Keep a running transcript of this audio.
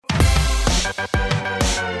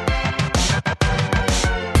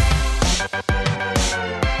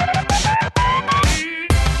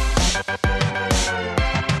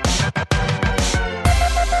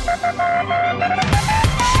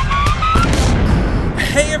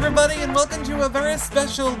Hey everybody, and welcome to a very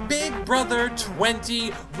special Big Brother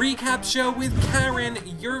 20 recap show with Karen,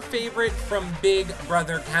 your favorite from Big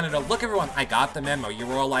Brother Canada. Look everyone, I got the memo. You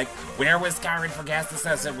were all like, where was Karen for Gas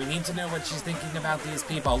Assessment? We need to know what she's thinking about these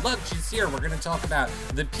people. Look, she's here. We're going to talk about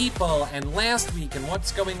the people and last week and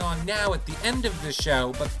what's going on now at the end of the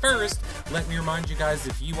show. But first, let me remind you guys,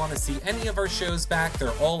 if you want to see any of our shows back,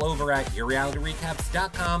 they're all over at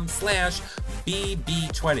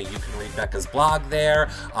yourrealityrecaps.com/BB20. You can read Becca's blog there.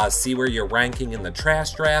 See where you're ranking in the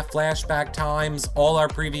trash draft, flashback times, all our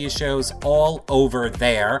previous shows, all over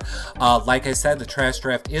there. Like I said, the trash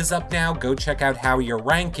draft is up now. Go check out how you're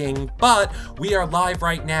ranking, but we are live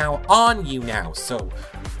right now on You Now. So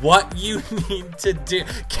what you need to do...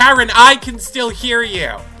 Karen, I can still hear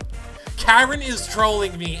you. Karen is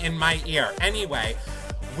trolling me in my ear. Anyway...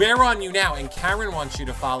 We're on You Now, and Karen wants you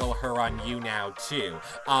to follow her on You Now, too.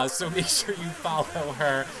 So make sure you follow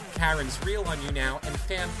her. Karen's real on You Now, and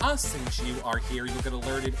fan us since you are here. You'll get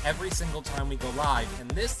alerted every single time we go live. And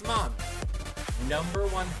this month,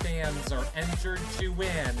 #1 fans are entered to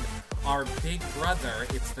win our Big Brother.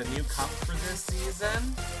 It's the new cup for this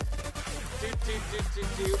season.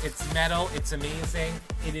 It's metal, it's amazing.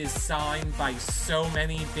 It is signed by so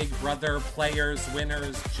many Big Brother players,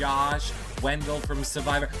 winners, Josh, Wendell from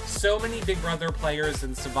Survivor. So many Big Brother players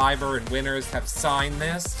and Survivor and winners have signed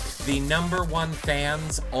this. The #1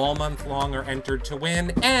 fans all month long are entered to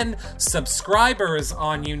win. And subscribers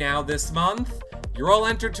on You Now this month, you're all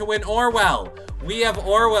entered to win Orwell. We have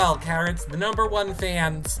Orwell, Carrots. The #1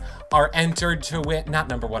 fans are entered to win, not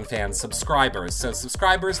 #1 fans, subscribers. So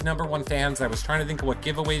subscribers, #1 fans. I was trying to think of what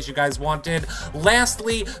giveaways you guys wanted.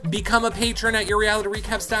 Lastly, become a patron at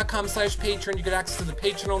yourrealityrecaps.com/patron. You get access to the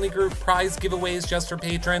patron-only group, prize giveaways just for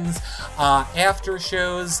patrons, after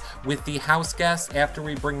shows with the house guests. After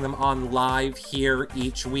we bring them on live here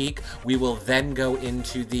each week, we will then go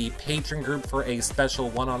into the patron group for a special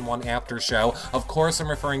one-on-one after show. Of course, I'm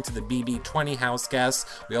referring to the BB20 house guests.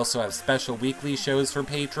 We also have special weekly shows for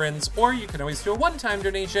patrons, or you can always do a one-time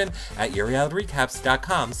donation at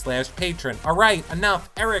yourrealityrecaps.com/patron. All right,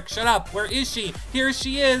 enough. Eric, shut up. Where is she? Here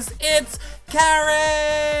she is. It's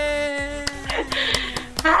Karen!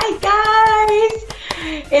 Hi, guys!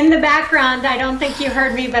 In the background, I don't think you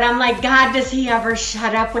heard me, but I'm like, God, does he ever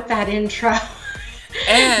shut up with that intro?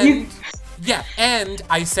 And... Yeah, and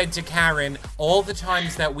I said to Karen, all the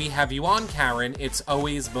times that we have you on, Karen, it's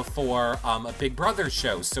always before a Big Brother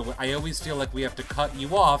show. So I always feel like we have to cut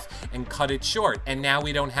you off and cut it short. And now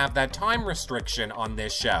we don't have that time restriction on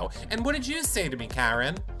this show. And what did you say to me,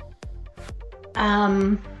 Karen?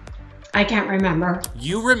 I can't remember.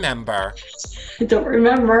 You remember. I don't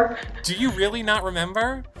remember. Do you really not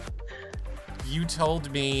remember? You told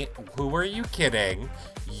me, who are you kidding?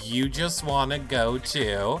 You just want to go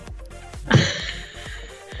to...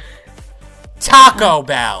 Taco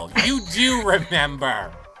Bell. You do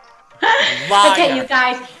remember. Liar. Okay, you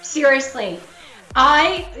guys, seriously.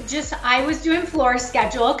 I was doing floor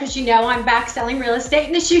schedule because you know I'm back selling real estate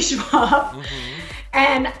in the shoe shop.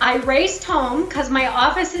 And I raced home because my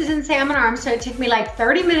office is in Salmon Arms, so it took me like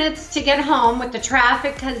 30 minutes to get home with the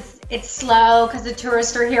traffic because it's slow because the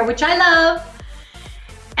tourists are here, which I love.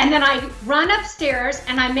 And then I run upstairs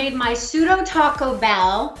and I made my pseudo Taco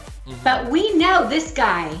Bell. But we know this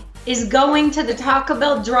guy is going to the Taco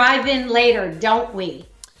Bell drive-in later, don't we?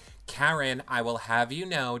 Karen, I will have you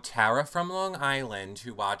know, Tara from Long Island,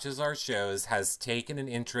 who watches our shows, has taken an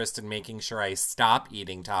interest in making sure I stop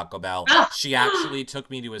eating Taco Bell. She actually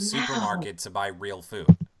took me to a supermarket to buy real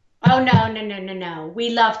food. Oh, no.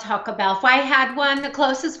 We love Taco Bell. If I had one, the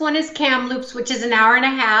closest one is Kamloops, which is an hour and a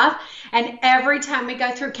half. And every time we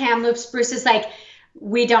go through Kamloops, Bruce is like,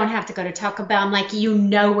 we don't have to go to Taco Bell. I'm like, you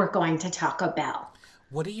know we're going to Taco Bell.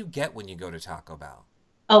 What do you get when you go to Taco Bell?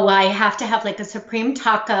 Oh, I have to have like a supreme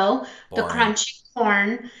taco, Boring. the crunchy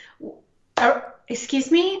corn, excuse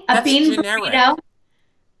me, a That's bean generic. burrito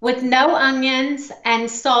with no onions and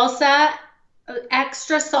salsa,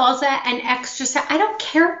 extra salsa and extra I don't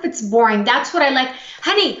care if it's boring. That's what I like.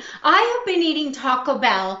 Honey, I have been eating Taco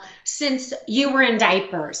Bell since you were in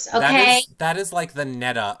diapers, okay? That is like the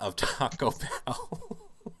Netta of Taco Bell.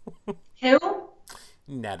 Who?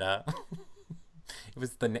 Netta. It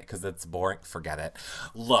was the because that's boring. Forget it.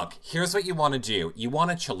 Look, here's what you want to do. You want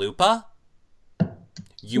a chalupa?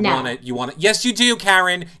 You want it? Yes, you do,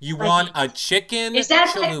 Karen. You want a chicken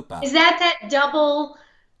chalupa. Is that double?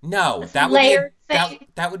 No, that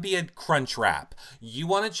would be a crunch wrap. You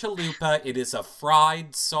want a chalupa? It is a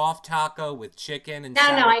fried soft taco with chicken and No,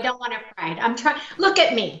 I don't want it fried. I'm trying. Look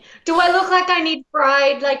at me. Do I look like I need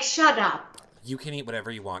fried? Like, shut up. You can eat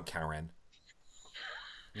whatever you want, Karen.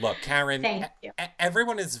 Look, Karen, Thank you.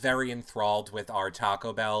 everyone is very enthralled with our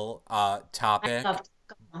Taco Bell I love topic. to.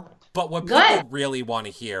 But what Good. people really want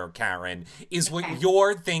to hear, Karen, is what Okay.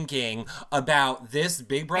 you're thinking about this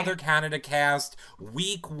Big Brother Okay. Canada cast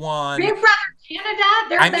week one. Big Brother Canada,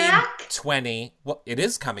 I they're mean, back. 20. Well, it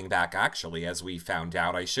is coming back, actually, as we found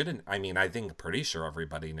out. I think pretty sure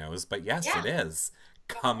everybody knows, but yes, Yeah. it is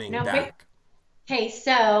coming No, wait. back. Okay,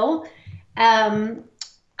 so um,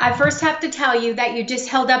 I first have to tell you that you just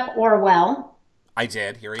held up Orwell. I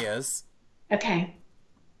did. Here he is. Okay.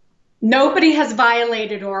 Nobody has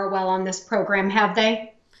violated Orwell on this program, have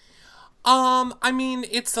they? I mean,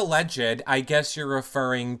 it's alleged. I guess you're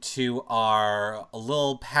referring to our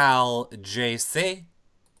little pal, JC.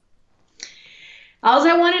 All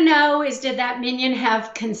I want to know is did that minion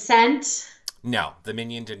have consent? No, the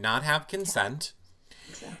minion did not have consent.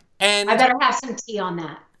 So I And better have some tea on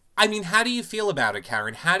that. I mean, how do you feel about it,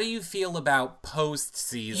 Karen? How do you feel about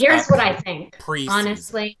Here's what I think, pre-season?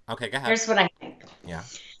 honestly. Okay, go ahead. Here's what I think. Yeah.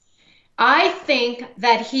 I think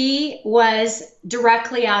that he was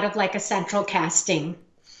directly out of like a central casting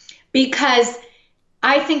because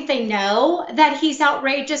I think they know that he's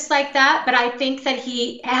outrageous like that, but I think that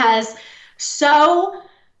he has so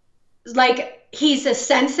like he's a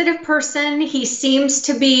sensitive person. He seems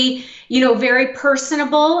to be, very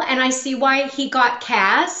personable, and I see why he got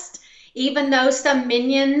cast. Even though some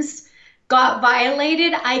minions got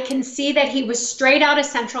violated, I can see that he was straight out of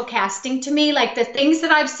central casting to me. Like the things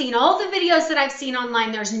that I've seen, all the videos that I've seen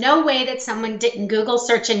online, there's no way that someone didn't Google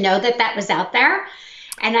search and know that that was out there.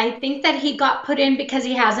 And I think that he got put in because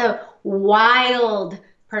he has a wild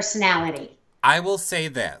personality. I will say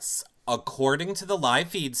this. According to the live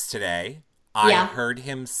feeds today, I Yeah. heard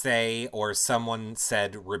him say, or someone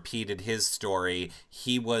said, repeated his story.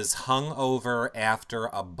 He was hung over after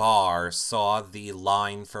a bar, saw the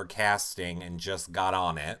line for casting, and just got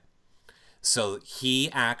on it. So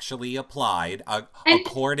he actually applied, And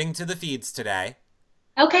according to the feeds today.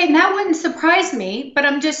 okay, and that wouldn't surprise me, but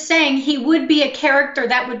I'm just saying he would be a character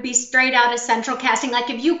that would be straight out of central casting. Like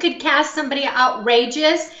if you could cast somebody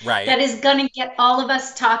outrageous Right. that is going to get all of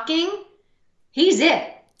us talking, he's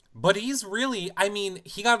it. But he's really, I mean,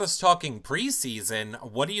 he got us talking preseason.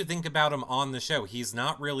 What do you think about him on the show? He's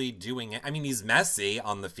not really doing it. I mean, he's messy.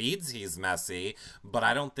 On the feeds, he's messy. But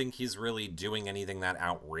I don't think he's really doing anything that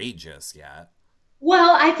outrageous yet.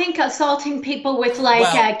 Well, I think assaulting people with like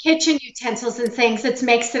Well, kitchen utensils and things that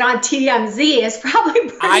makes it on TMZ is probably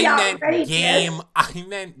pretty outrageous. I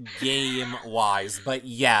meant game wise. But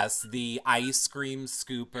yes, the ice cream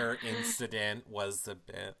scooper incident was a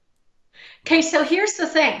bit, Okay, so here's the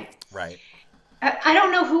thing. right. I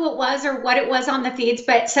don't know who it was or what it was on the feeds,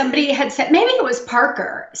 but somebody had said, maybe it was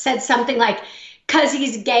Parker, said something like, because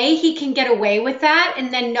he's gay, he can get away with that,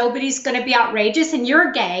 and then nobody's going to be outrageous, and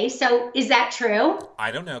you're gay. So is that true?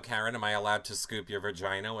 I don't know, Karen. Am I allowed to scoop your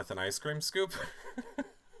vagina with an ice cream scoop?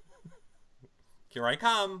 Here I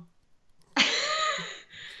come.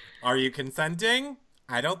 Are you consenting?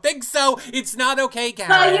 I don't think so. It's not okay,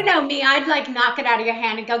 Well, you Karen. know me, I'd like knock it out of your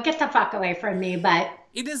hand and go, get the fuck away from me. But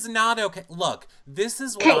It is not okay. Look, this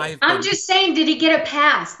is what okay, I've I'm been. just saying, did he get a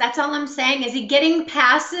pass? That's all I'm saying. Is he getting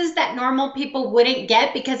passes that normal people wouldn't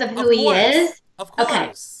get because of who Of he course. is? Of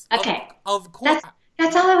Okay, course. okay. Of course.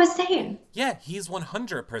 That's all I was saying. Yeah, he's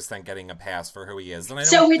 100% getting a pass for who he is. And I don't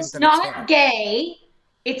So think it's that it's not fair. gay.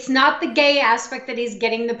 It's not the gay aspect that he's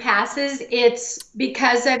getting the passes. It's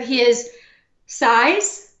because of his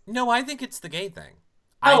size. No, I think it's the gay thing.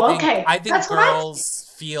 Oh, okay. I think That's what I think.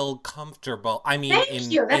 girls feel comfortable. I mean,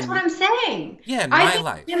 Thank you. That's what I'm saying. yeah, in I my think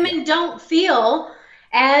life. women Yeah. don't feel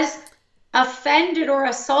as offended or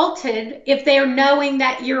assaulted if they're knowing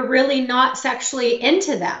that you're really not sexually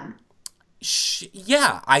into them.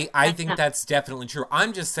 Yeah, I think that's definitely true.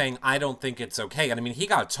 I'm just saying I don't think it's okay. And I mean, he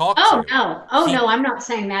got talked Oh to. no. Oh He no, I'm not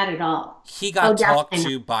saying that at all. he Oh, got talked definitely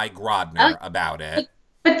to by not. Grodner about it.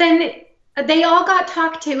 But then they all got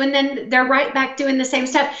talked to, and then they're right back doing the same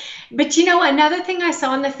stuff. But another thing I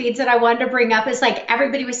saw in the feeds that I wanted to bring up is like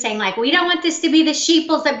everybody was saying, like, we don't want this to be the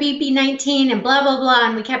sheeples at BB19 and blah, blah, blah.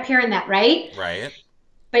 And we kept hearing that, right? Right?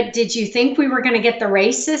 But did you think we were going to get the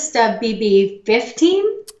racist of BB15?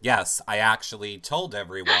 Yes, I actually told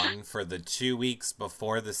everyone for the 2 weeks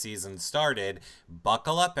before the season started,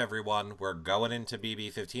 buckle up, everyone. We're going into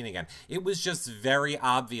BB15 again. It was just very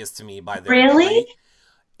obvious to me by their Really?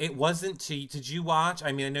 It wasn't to. Did you watch?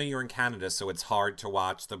 I mean, I know you're in Canada, so it's hard to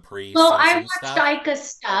watch the Well, I pre-season watched stuff. Ica's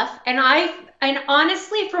stuff, and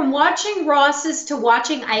honestly, from watching Ross's to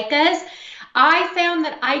watching Ica's, I found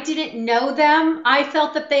that I didn't know them. I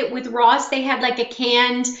felt that with Ross, they had like a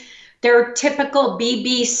canned their typical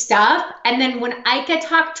BB stuff. And then when Ika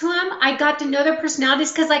talked to him, I got to know their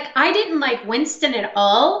personalities because like I didn't like Winston at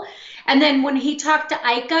all. And then when he talked to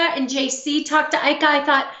Ika and JC talked to Ika, I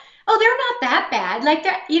thought, oh, they're not that bad. Like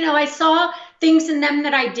that, I saw things in them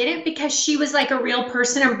that I didn't because she was like a real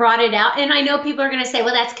person and brought it out. And I know people are going to say,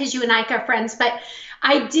 well, that's because you and Ika are friends. But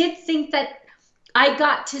I did think that I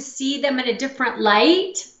got to see them in a different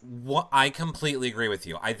light. I completely agree with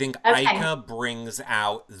you. I think Okay. Ica brings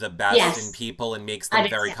out the best in Yes, people and makes I them did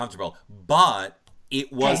very too. comfortable. But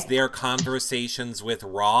it was Okay. their conversations with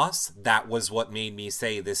Ross that was what made me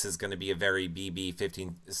say this is going to be a very BB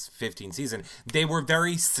 15 season. They were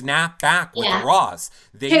very snap back with Yeah. Ross.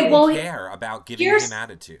 They Okay. didn't Well, care about giving him here's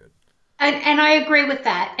attitude. and I agree with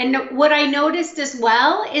that. And what I noticed as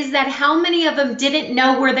well is that how many of them didn't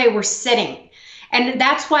know where they were sitting. And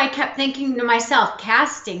that's why I kept thinking to myself,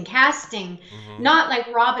 casting, Hmm. not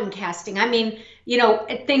like Robin casting. I mean,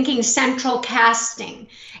 thinking central casting.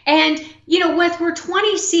 And, with we're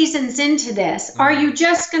 20 seasons into this, are Hmm. you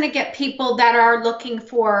just going to get people that are looking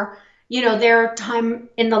for, their time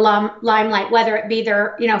in the limelight, whether it be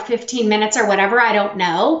their, 15 minutes or whatever? I don't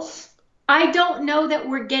know. I don't know that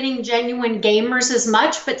we're getting genuine gamers as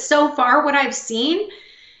much, but so far what I've seen,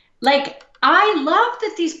 like I love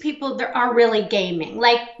that these people that are really gaming.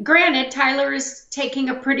 Like, granted, Tyler is taking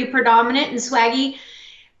a pretty predominant and swaggy,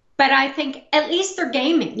 but I think at least they're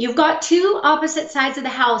gaming. You've got two opposite sides of the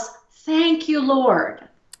house. Thank you, Lord.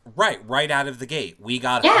 Right out of the gate. We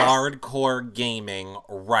got Yes, hardcore gaming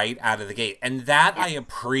right out of the gate. And that I yes,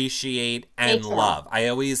 appreciate me and too. love. I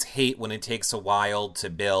always hate when it takes a while to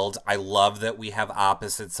build. I love that we have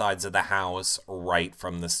opposite sides of the house right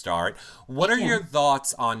from the start. Me What are too. your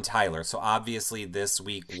thoughts on Tyler? So obviously this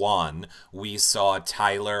week one, we saw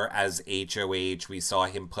Tyler as HOH. We saw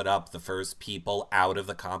him put up the first people out of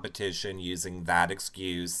the competition using that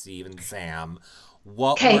excuse, Steve and Sam.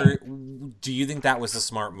 What Okay, were Do you think that was a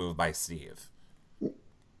smart move by Steve?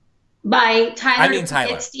 by I Tyler mean to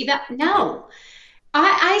get Tyler. Steve out. Yeah. No,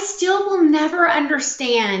 I still will never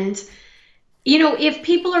understand. If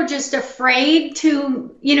people are just afraid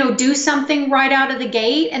to, do something right out of the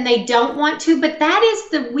gate and they don't want to, but that is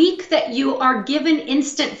the week that you are given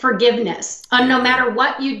instant forgiveness I on no agree. matter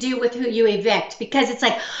what you do with who you evict, because it's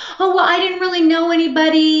like, oh, well, I didn't really know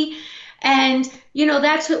anybody. And,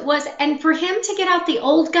 that's what it was. And for him to get out the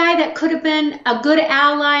old guy that could have been a good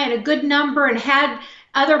ally and a good number and had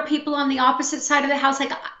other people on the opposite side of the house,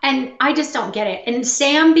 like, and I just don't get it. And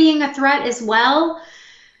Sam being a threat as well,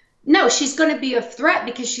 no, she's going to be a threat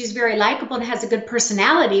because she's very likable and has a good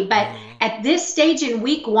personality. But Hmm. at this stage in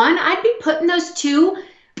week one, I'd be putting those two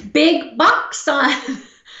big bucks on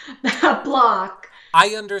that block.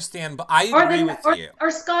 I understand, but I Or agree the with you.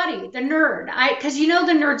 or Scotty, the nerd. Because the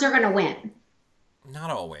nerds are going to win. Not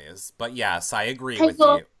always, but yes, I agree Okay, with well,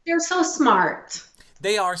 you. they're so smart.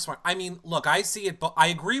 They are smart. I mean, look, I see it, but I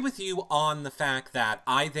agree with you on the fact that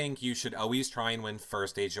I think you should always try and win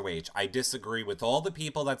first HOH. I disagree with all the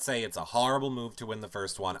people that say it's a horrible move to win the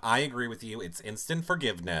first one. I agree with you. It's instant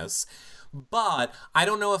forgiveness. But I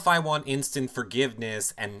don't know if I want instant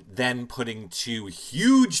forgiveness and then putting two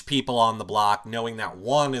huge people on the block, knowing that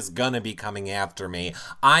one is gonna be coming after me.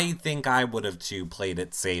 I think I would have too played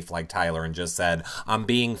it safe like Tyler and just said, I'm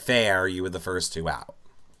being fair, you were the first two out.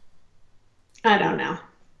 I don't know.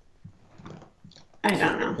 I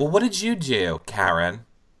don't know. Well, what did you do, Karen?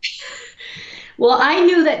 Well, I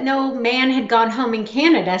knew that no man had gone home in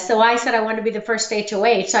Canada, so I said I wanted to be the first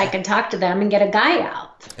HOH so I could talk to them and get a guy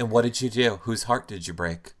out. And what did you do? Whose heart did you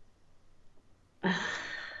break?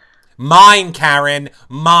 Mine, Karen.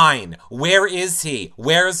 Mine. Where is he?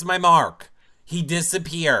 Where's my mark? He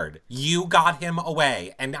disappeared. You got him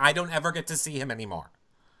away, and I don't ever get to see him anymore.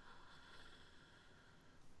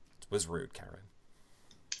 It was rude, Karen.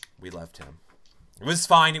 We left him. It was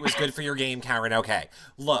fine. It was good for your game, Karen. Okay.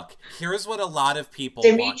 Look, here's what a lot of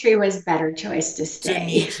people want. Dimitri was better choice to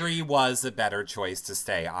stay. Dimitri was a better choice to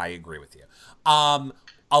stay. I agree with you.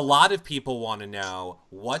 A lot of people want to know,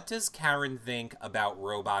 what does Karen think about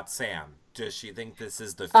Robot Sam? Does she think this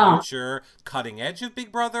is the Oh, future cutting edge of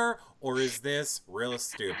Big Brother, or is this real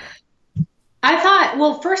stupid? I thought,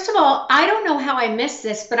 well, first of all, I don't know how I missed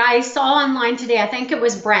this, but I saw online today, I think it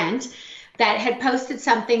was Brent, that had posted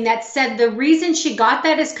something that said the reason she got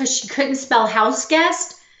that is because she couldn't spell house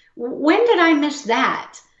guest. When did I miss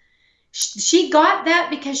that? She got that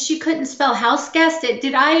because she couldn't spell house guest.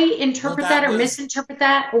 Did I Well, interpret that or misinterpret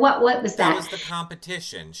that? What was that that? was the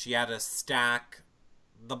competition. She had to stack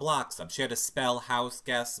the blocks up. She had to spell house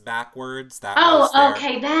guests backwards. That was Oh, their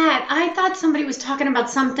okay, that. I thought somebody was talking about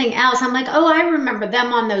something else. I'm like, oh, I remember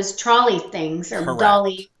them on those trolley things or correct.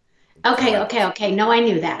 dolly. Okay, okay, Correct. okay. No, I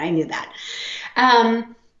knew that. I knew that.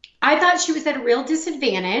 Um, I thought she was at a real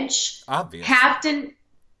disadvantage. Obviously. Hafton,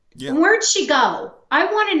 Yeah. where'd she go? I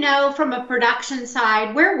want to know from a production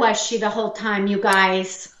side, where was she the whole time, you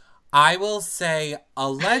guys? I will say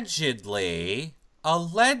allegedly,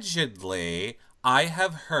 I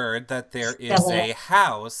have heard that there is Silly. a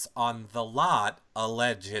house on the lot,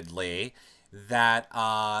 allegedly, that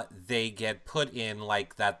they get put in,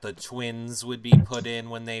 like that the twins would be put in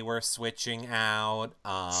when they were switching out.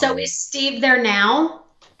 So is Steve there now?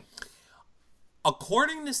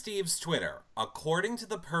 According to Steve's Twitter, according to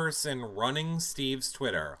the person running Steve's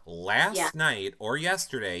Twitter, Yeah. last night or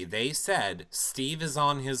yesterday, they said Steve is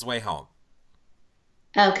on his way home.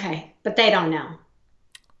 Okay, but they don't know.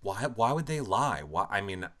 Why would they lie?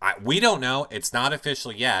 We don't know. It's not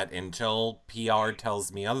official yet until PR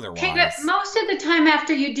tells me Okay, but otherwise. most of the time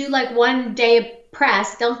after you do like one day of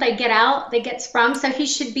press, don't they get out? They get sprung, so he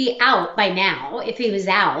should be out by now if he was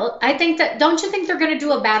out. I think that, don't you think they're going to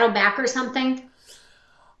do a battle back or something?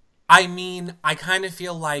 I kind of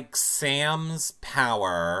feel like Sam's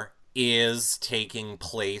power is taking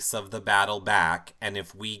place of the battle back, and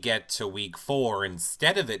if we get to week 4,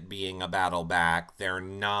 instead of it being a battle back, they're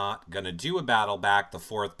not gonna do a battle back. The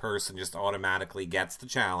fourth person just automatically gets the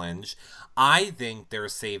challenge. I think they're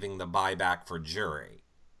saving the buyback for jury.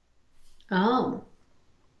 Oh,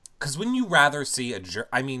 Because wouldn't you rather see a jury?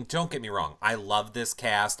 Don't get me wrong. I love this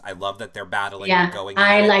cast. I love that they're battling and yeah. going I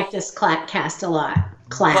at it. like this cast a lot.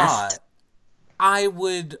 Classed. But I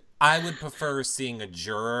would prefer seeing a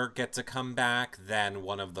juror get to come back than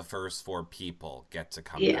one of the first 4 people get to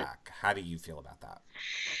come Yeah. back. How do you feel about that?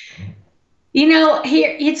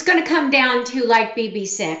 Here it's going to come down to like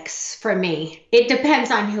BB6 for me. It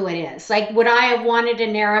depends on who it is. Like, would I have wanted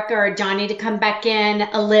an Erica or a Johnny to come back in,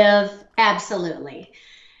 a Liv? Absolutely.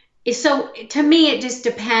 So to me, it just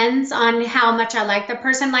depends on how much I like the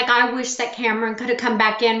person. Like, I wish that Cameron could have come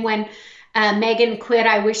back in when Megan quit.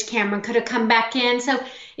 I wish Cameron could have come back in. So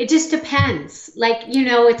it just depends. Like,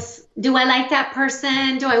 it's, do I like that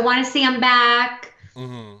person? Do I want to see him back?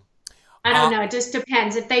 Mm-hmm. I don't Uh, know. It just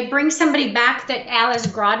depends. If they bring somebody back that Alice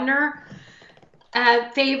Grodner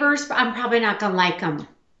favors, I'm probably not going to like them.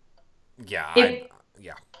 yeah, If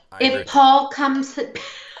yeah, I agree if with you. Paul comes,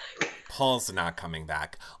 Paul's not coming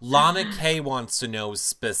back. Lana K wants to know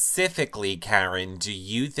specifically, Karen, do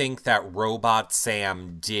you think that Robot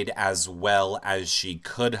Sam did as well as she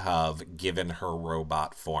could have given her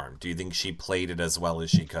robot form? Do you think she played it as well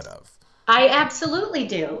as she could have? I absolutely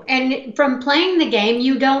do. And from playing the game,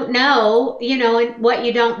 you don't know, what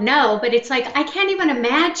you don't know. But it's like, I can't even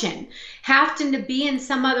imagine having to be in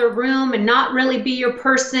some other room and not really be your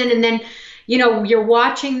person. And then, you're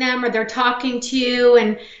watching them or they're talking to you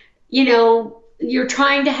and, you're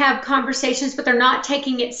trying to have conversations, but they're not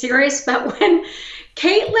taking it serious. But when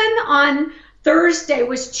Caitlin on Thursday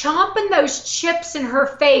was chomping those chips in her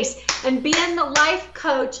face and being the life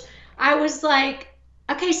coach, I was like,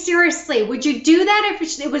 okay, seriously, would you do that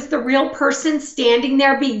if it was the real person standing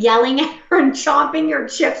there, be yelling at her and chomping your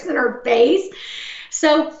chips in her face?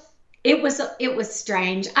 So it was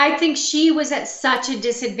strange. I think she was at such a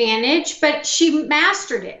disadvantage, but she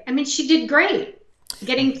mastered it. I mean, she did great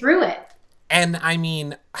getting through it. And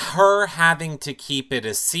her having to keep it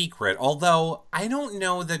a secret, although I don't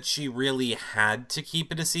know that she really had to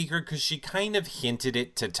keep it a secret because she kind of hinted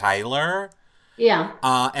it to Tyler. Yeah.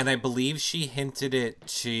 And I believe she hinted it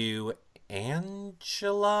to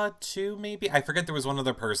Angela too, maybe? I forget there was one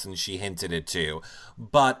other person she hinted it to.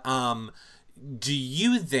 But do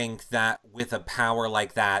you think that with a power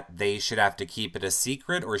like that, they should have to keep it a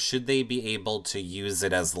secret, or should they be able to use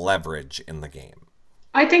it as leverage in the game?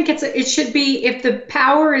 I think it should be, if the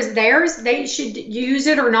power is theirs, they should use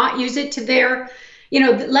it or not use it to their,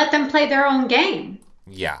 let them play their own game.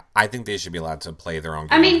 Yeah, I think they should be allowed to play their own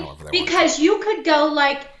I game mean, however they want to. because you could go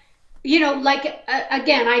like,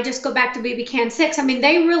 again, I just go back to BB Can 6. I mean,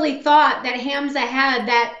 they really thought that Hamza had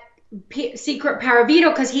that secret power veto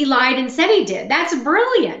because he lied and said he did. That's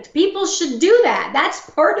brilliant. People should do that. That's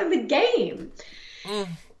part of the game.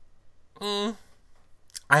 Mm, mm,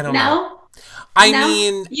 I don't know. No? I No?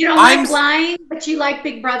 mean, You don't I'm like lying, but you like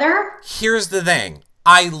Big Brother? Here's the thing.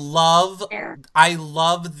 I love Fair. I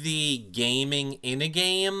love the gaming in a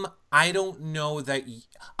game. I don't know that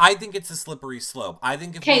I think it's a slippery slope. I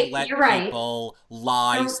think if we Okay, let you're right. people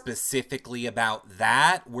lie You're, specifically about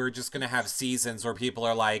that, we're just going to have seasons where people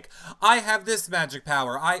are like, "I have this magic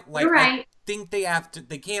power." you're right. think they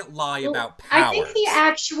can't lie about I powers. think the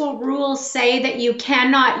actual rules say that you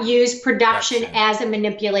cannot use production as a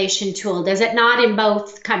manipulation tool. Does it not in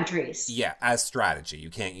both countries? Yeah, as strategy. You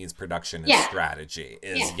can't use production as strategy.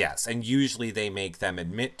 Yes. And usually they make them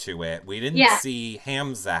admit to it. We didn't see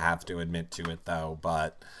Hamza have to admit to it, though,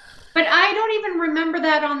 But I don't even remember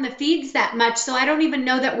that on the feeds that much, so I don't even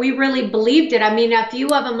know that we really believed it. I mean, a few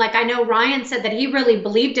of them, like I know Ryan said that he really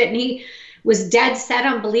believed it, and he was dead set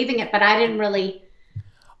on believing it, but I didn't really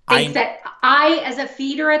think that I, as a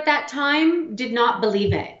feeder at that time, did not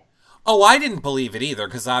believe it. Oh, I didn't believe it either,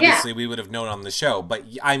 because obviously we would have known on the show. But,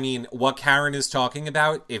 I mean, what Karen is talking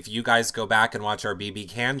about, if you guys go back and watch our BB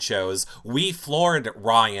Can shows, we floored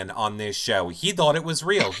Ryan on this show. He thought it was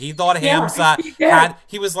real. He thought Hamza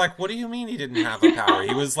he was like, what do you mean he didn't have a power?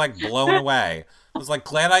 He was, like, blown away. I was like,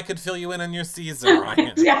 glad I could fill you in on your season, Ryan.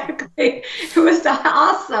 Exactly. It was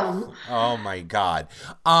awesome. Oh, my God.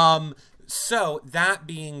 So, that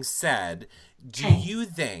being said... Do you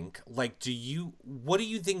think, what do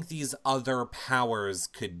you think these other powers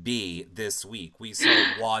could be this week? We saw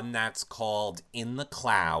one that's called In the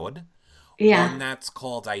Cloud, one that's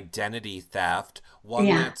called Identity Theft, one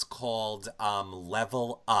that's called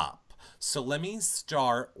Level Up. So let me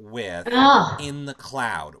start with In the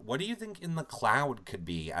Cloud. What do you think In the Cloud could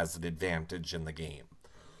be as an advantage in the game?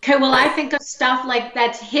 Okay, well, I think of stuff like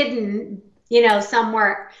that's hidden,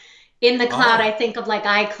 somewhere. In the cloud, I think of like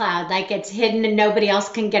iCloud, like it's hidden and nobody else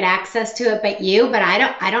can get access to it but you. But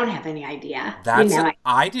I don't have any idea.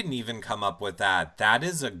 I didn't even come up with that. That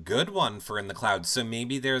is a good one for In the Cloud. So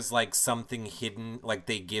maybe there's like something hidden, like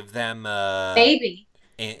they give them maybe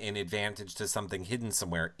an advantage to something hidden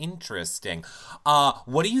somewhere. Interesting.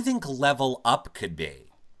 What do you think Level Up could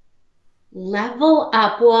be? Level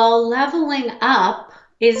Up. Well, leveling up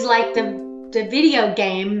is like the video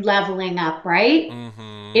game Leveling Up, right? Mm-hmm.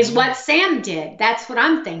 Is what Sam did. That's what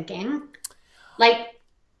I'm thinking.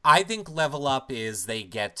 I think Level Up is they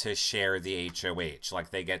get to share the HOH.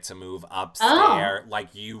 Like, they get to move upstairs.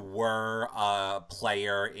 Like, you were a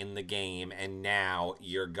player in the game, and now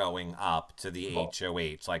you're going up to the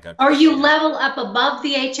HOH. Or you level up above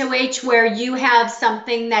the HOH where you have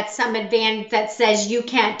something that's some advantage that says you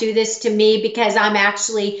can't do this to me because I'm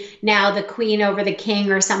actually now the queen over the king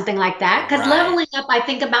or something like that. Because leveling up, I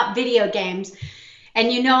think about video games. And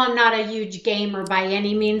I'm not a huge gamer by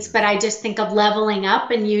any means, but I just think of leveling up,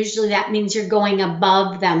 and usually that means you're going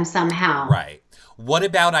above them somehow. Right. What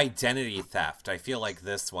about Identity Theft? I feel like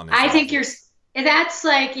this one is... I think that's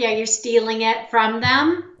like, you're stealing it from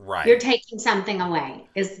them. Right. You're taking something away,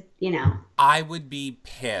 I would be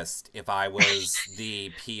pissed if I was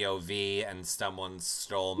the POV and someone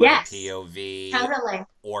stole my POV. Totally.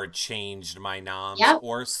 Or changed my noms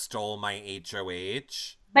or stole my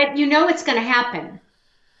HOH. But it's going to happen.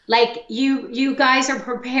 Like, you guys are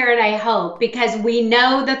prepared, I hope, because we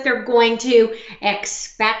know that they're going to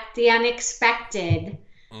expect the unexpected.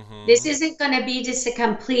 Mm-hmm. This isn't going to be just a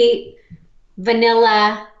complete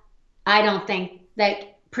vanilla, I don't think,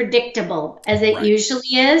 predictable as it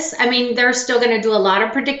usually is. I mean, they're still going to do a lot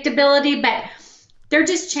of predictability, but they're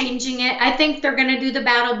just changing it. I think they're going to do the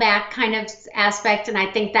battle back kind of aspect, and I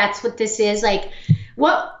think that's what this is. Like,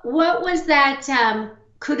 what was that...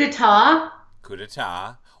 coup d'etat. Coup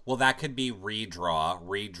d'etat. Well, that could be redraw.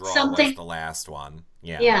 Redraw was the last one.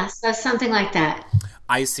 Yeah. Yeah, so something like that.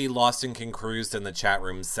 I see Lost and Confused in the chat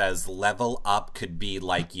room says Level Up could be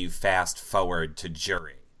like you fast forward to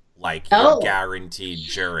jury. Like you're guaranteed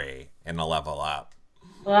jury in a Level Up.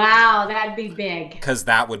 Wow, that'd be big. Because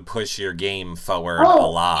that would push your game forward a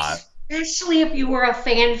lot. Especially if you were a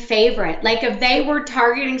fan favorite. Like if they were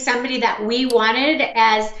targeting somebody that we wanted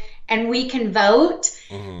and we can vote,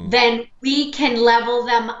 then we can level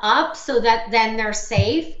them up so that then they're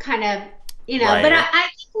safe, kind of, Right. But I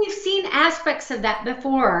think we've seen aspects of that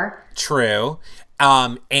before. True.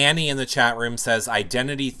 Annie in the chat room says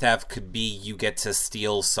identity theft could be you get to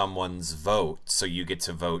steal someone's vote, so you get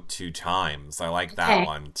to vote 2 times. I like that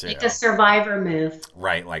one, too. Like a survivor move.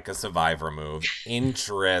 Right, like a survivor move.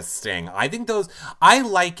 Interesting. I think I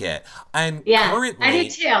like it. And currently... I do,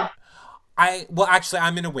 too. Actually,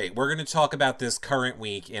 I'm going to wait. We're going to talk about this current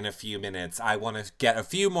week in a few minutes. I want to get a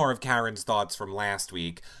few more of Karen's thoughts from last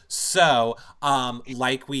week. So,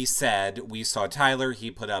 like we said, we saw Tyler. He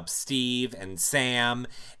put up Steve and Sam.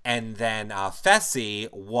 And then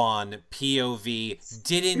Fessy won POV,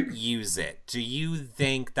 didn't use it. Do you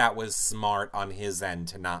think that was smart on his end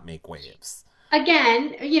to not make waves?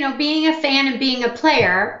 Again, being a fan and being a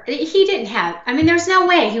player, he didn't have... I mean, there's no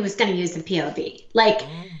way he was going to use the POV. Like...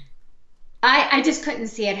 I just couldn't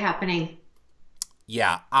see it happening.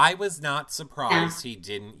 Yeah, I was not No. surprised he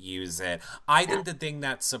didn't use it. I think the thing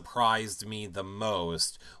that surprised me the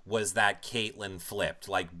most was that Caitlyn flipped,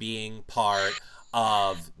 like being part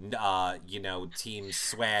of, Team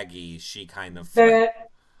Swaggy. She kind of flipped.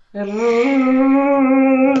 The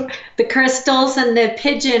the crystals and the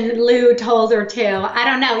pigeon Lou told her to. I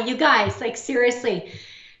don't know, you guys, like seriously.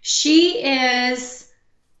 She is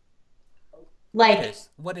like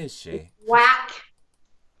What is she? whack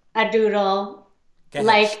a doodle. Go ahead.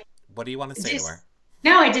 Like What do you want to say to just her?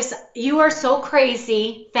 no, you are so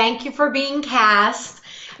crazy. Thank you for being cast.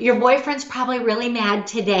 Your boyfriend's probably really mad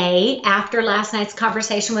today after last night's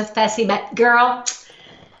conversation with Fessy, but girl,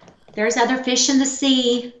 there's other fish in the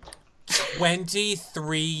sea.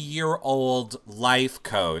 23-year-old life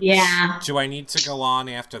coach. Yeah. Do I need to go on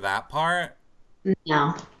after that part?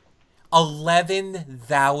 No.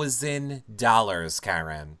 $11,000,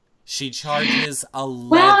 Karen. She charges 11.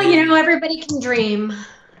 Well, everybody can dream.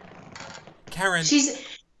 Karen.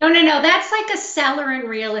 No. That's like a seller in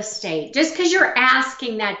real estate. Just because you're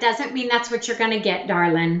asking that doesn't mean that's what you're going to get,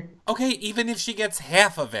 darling. Okay, even if she gets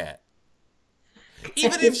half of it.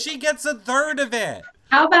 Even if she gets a third of it.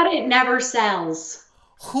 How about it never sells?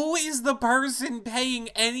 Who is the person paying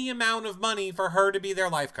any amount of money for her to be their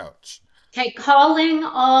life coach? Okay, calling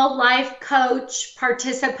all life coach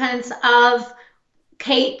participants of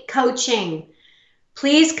Kate Coaching.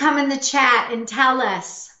 Please come in the chat and tell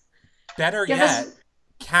us. Better yet,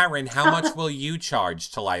 Karen, how much will you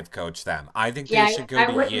charge to life coach them? I think they should go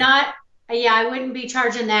to you. I wouldn't be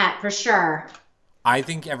charging that for sure. I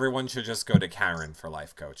think everyone should just go to Karen for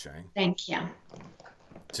life coaching. Thank you.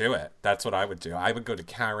 Do it. That's what I would do. I would go to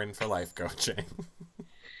Karen for life coaching.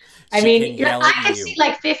 I could see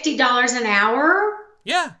like $50 an hour.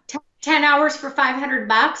 Yeah. 10 hours for $500.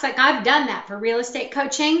 Like I've done that for real estate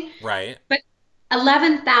coaching. Right. But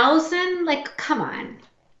 11,000, like come on.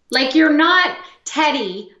 Like you're not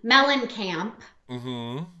Teddy Mellencamp.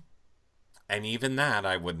 Mm-hmm. And even that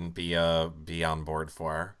I wouldn't be on board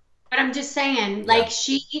for. But I'm just saying, like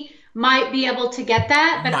she might be able to get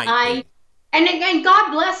that, but and again,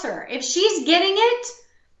 God bless her. If she's getting it,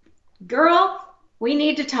 girl, we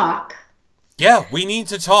need to talk. Yeah, we need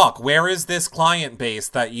to talk. Where is this client base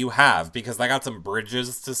that you have? Because I got some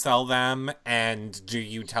bridges to sell them. And do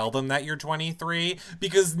you tell them that you're 23?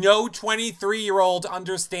 Because no 23-year-old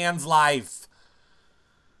understands life.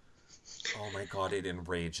 Oh my God, it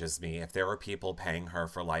enrages me. If there are people paying her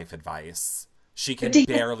for life advice, she can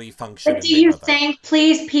barely function. But do you think,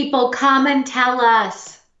 please, people, come and tell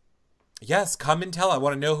us? Yes, come and tell. I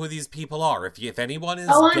want to know who these people are. If anyone is...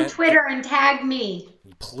 Go on Twitter and tag me.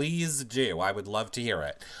 Please do. I would love to hear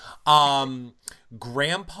it.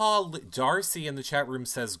 Darcy in the chat room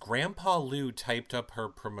says, Grandpa Lou typed up her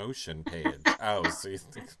promotion page. Oh, so you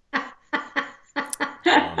think...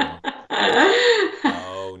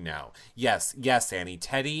 Oh, no. Yes, Annie.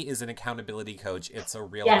 Teddy is an accountability coach. It's a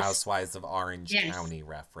Real Housewives of Orange County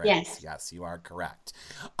reference. Yes, you are correct.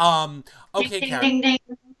 Okay, ding, Karen. ding, ding.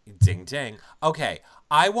 Ding, ding. Okay,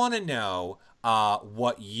 I want to know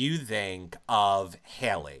what you think of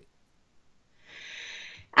Haley.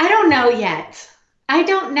 I don't know yet. I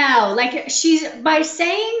don't know. Like she's by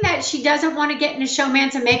saying that she doesn't want to get into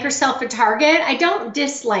showmance and make herself a target. I don't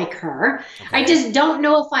dislike her. Okay. I just don't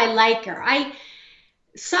know if I like her.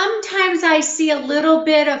 Sometimes I see a little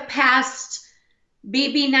bit of past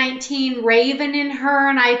BB19 Raven in her,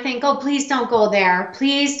 and I think, oh, please don't go there.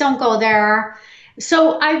 Please don't go there.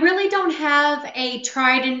 So I really don't have a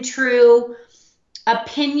tried and true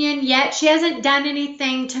opinion yet. She hasn't done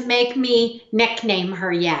anything to make me nickname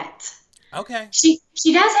her yet. Okay. She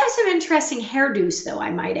does have some interesting hairdos, though,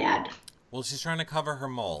 I might add. Well, she's trying to cover her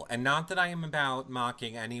mole. And not that I am about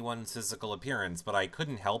mocking anyone's physical appearance, but I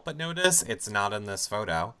couldn't help but notice it's not in this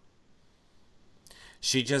photo.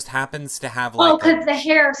 She just happens to have like... Oh, because the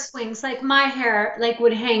hair swings. Like my hair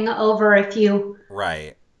would hang over if you...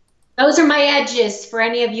 Right. Those are my edges, for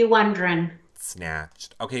any of you wondering.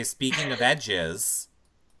 Snatched. Okay, speaking of edges,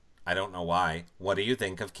 I don't know why. What do you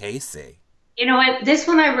think of Casey? You know what? This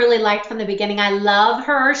one I really liked from the beginning. I love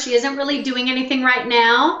her. She isn't really doing anything right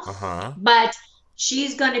now, but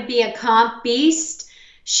she's going to be a comp beast.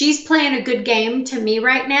 She's playing a good game to me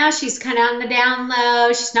right now. She's kind of on the down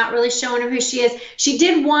low. She's not really showing him who she is. She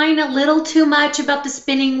did whine a little too much about the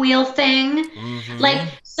spinning wheel thing. Like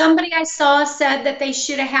somebody I saw said that they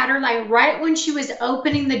should have had her like right when she was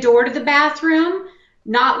opening the door to the bathroom,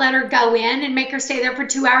 not let her go in and make her stay there for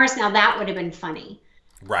 2 hours. Now that would have been funny.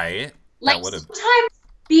 Right. Like sometimes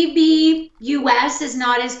BBUS is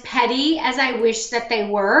not as petty as I wish that they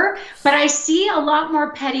were, but I see a lot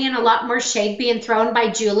more petty and a lot more shade being thrown by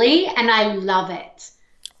Julie, and I love it.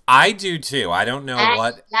 I do too. I don't know I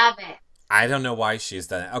what. love it. I don't know why she's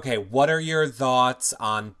done it. Okay, what are your thoughts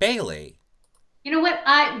on Bailey? You know what?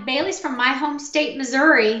 Bailey's from my home state,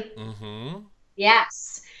 Missouri. Mm-hmm.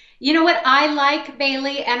 Yes. You know what? I like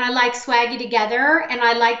Bailey and I like Swaggy together, and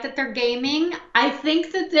I like that they're gaming. I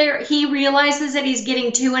think that he realizes that he's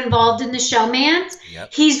getting too involved in the showmance.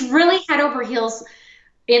 Yep. He's really head over heels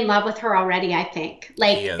in love with her already, I think.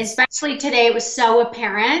 Like, especially today, it was so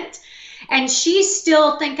apparent. And she's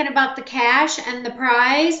still thinking about the cash and the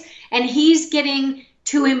prize, and he's getting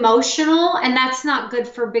too emotional, and that's not good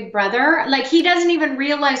for Big Brother. Like, he doesn't even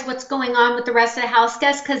realize what's going on with the rest of the house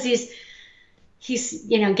guests because he's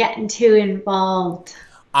getting too involved.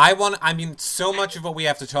 I mean, so much of what we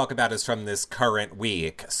have to talk about is from this current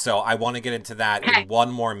week, so I want to get into that in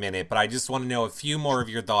one more minute, but I just want to know a few more of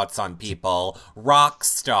your thoughts on people.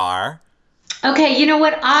 Rockstar. Okay, you know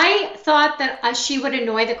what? I thought that she would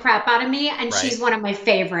annoy the crap out of me, and she's one of my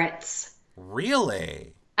favorites.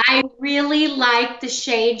 Really? I really like the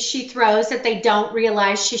shade she throws that they don't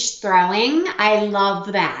realize she's throwing. I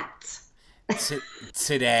love that.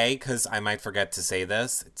 Today, because I might forget to say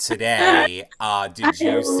this, today, did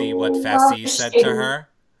you see what Fessy said to her?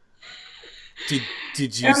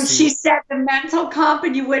 Did you see? She said the mental comp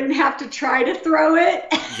and you wouldn't have to try to throw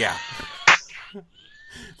it. Yeah.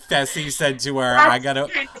 Fessy said to her, That's I gotta... the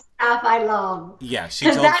kind of stuff I love. Yeah, she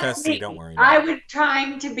told Fessy, don't worry about I was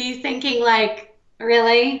trying to be thinking like,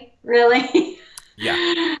 really? Really? Yeah.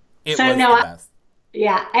 It so was no, the best.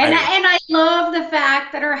 Yeah, and I love the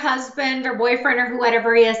fact that her husband or boyfriend or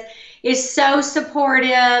whoever he is so supportive,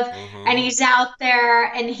 and he's out there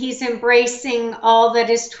and he's embracing all that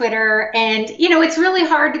is Twitter. And it's really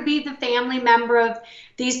hard to be the family member of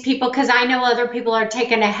these people because I know other people are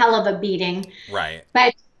taking a hell of a beating. Right.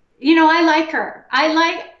 But I like her.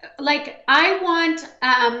 I want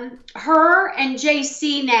her and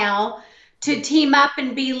JC now to team up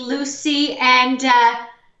and be Lucy and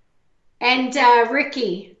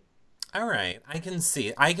Ricky. All right, I can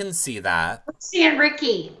see that. Lucy and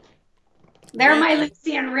Ricky. They're my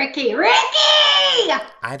Lucy and Ricky. Ricky!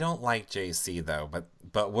 I don't like JC though, but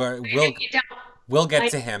we'll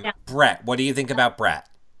get to him. Brett, what do you think about Brett?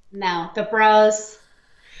 No, the bros.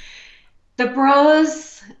 The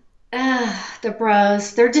bros.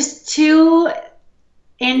 They're just too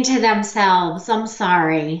into themselves. I'm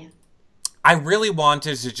sorry. I really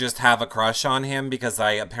wanted to just have a crush on him because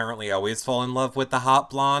I apparently always fall in love with the hot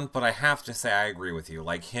blonde, but I have to say I agree with you.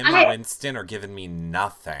 Like, him and Winston are giving me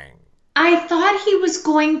nothing. I thought he was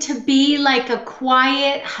going to be like a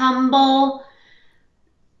quiet, humble,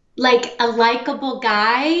 like a likable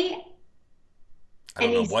guy. I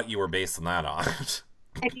don't know what you were basing that on.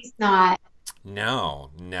 And he's not. No.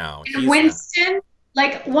 And Winston...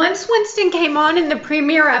 Like, once Winston came on in the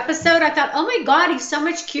premiere episode, I thought, oh my God, he's so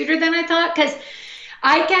much cuter than I thought. Because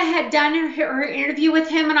Ika had done her interview with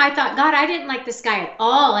him, and I thought, God, I didn't like this guy at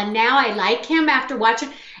all. And now I like him after watching.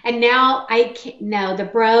 And now I can't, no, the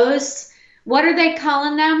bros, what are they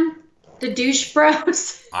calling them? The douche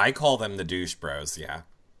bros? I call them the douche bros, yeah.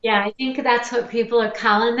 Yeah, I think that's what people are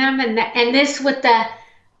calling them. And this with the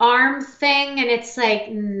arm thing, and it's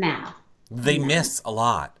like, no. They miss a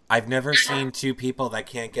lot. I've never seen two people that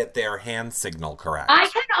can't get their hand signal correct. I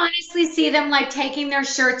can honestly see them like taking their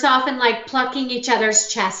shirts off and like plucking each other's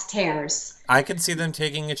chest hairs. I can see them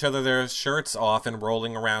taking each other their shirts off and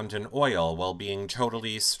rolling around in oil while being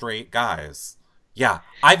totally straight guys. Yeah,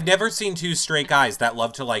 I've never seen two straight guys that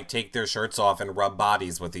love to like take their shirts off and rub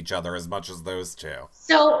bodies with each other as much as those two.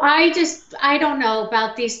 So I don't know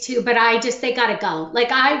about these two, but they gotta go.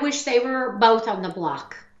 Like, I wish they were both on the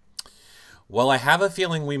block. Well, I have a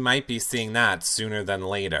feeling we might be seeing that sooner than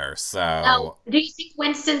later, so... Oh, do you think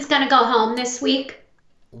Winston's going to go home this week?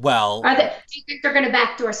 Well... Do you think they're going to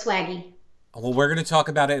backdoor Swaggy? Well, we're going to talk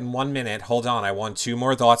about it in 1 minute. Hold on, I want 2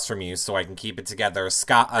 more thoughts from you so I can keep it together.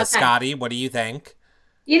 Scotty, what do you think?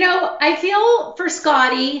 I feel for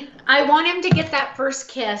Scotty. I want him to get that first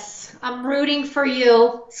kiss. I'm rooting for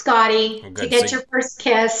you, Scotty, to get your first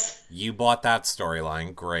kiss. You bought that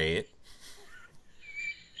storyline. Great.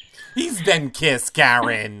 He's been kissed,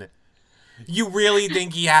 Karen. You really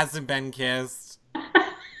think he hasn't been kissed?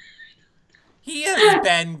 He has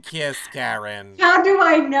been kissed, Karen. How do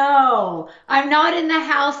I know? I'm not in the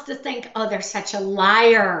house to think, oh, they're such a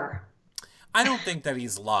liar. I don't think that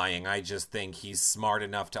he's lying. I just think he's smart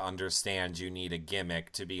enough to understand you need a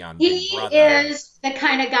gimmick to be on Big Brother. He is the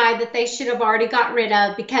kind of guy that they should have already got rid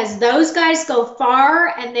of because those guys go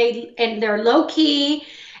far and they're low key.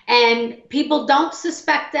 and people don't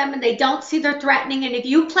suspect them and they don't see they're threatening. And if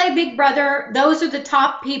you play Big Brother, those are the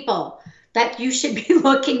top people that you should be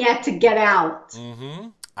looking at to get out. Mm-hmm.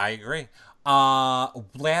 I agree.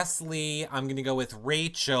 Lastly, I'm gonna go with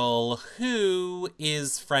Rachel, who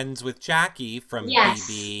is friends with Jackie from Yes.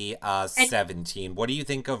 BB And 17. What do you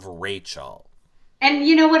think of Rachel? and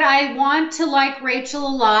you know what? I want to like Rachel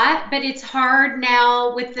a lot, but it's hard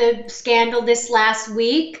now with the scandal this last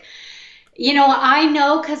week. I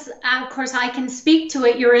know because, of course, I can speak to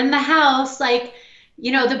it. You're in the house. Like,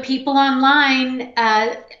 the people online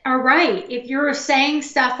are right. If you're saying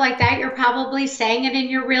stuff like that, you're probably saying it in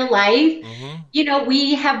your real life. Mm-hmm.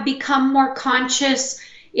 We have become more conscious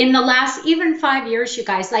in the last even 5 years, you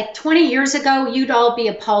guys. Like 20 years ago, you'd all be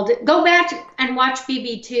appalled. Go back and watch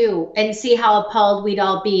BB2 and see how appalled we'd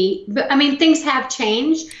all be. But I mean, things have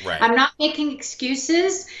changed. Right. I'm not making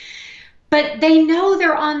excuses, but they know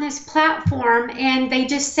they're on this platform and they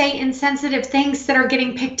just say insensitive things that are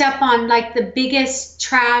getting picked up on like the biggest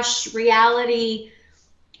trash reality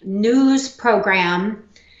news program.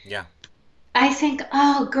 Yeah. I think,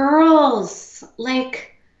 oh, girls, like,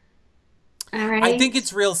 all I think right.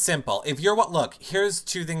 it's real simple. If you're what, look, here's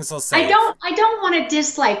two things I'll I say. don't I don't want to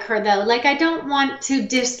dislike her though. Like I don't want to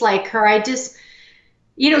dislike her. I just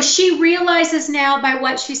she realizes now by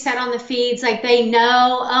what she said on the feeds, like they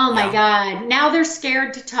know, oh my Yeah. God, now they're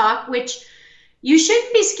scared to talk, which you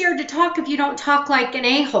shouldn't be scared to talk if you don't talk like an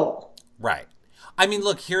a-hole, Right. I mean,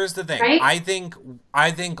 look, here's the thing. right? I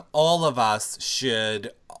think all of us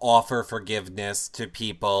should offer forgiveness to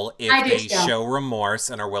people if I do they too. show remorse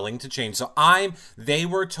and are willing to change. So they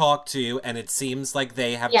were talked to and it seems like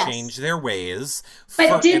they have Yes. changed their ways But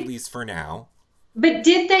for at did least for now. but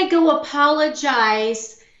did they go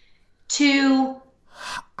apologize to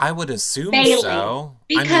I would assume Bailey? so.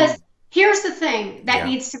 I Because mean, here's the thing that yeah.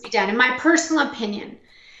 needs to be done, in my personal opinion.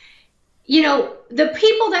 The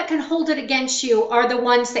people that can hold it against you are the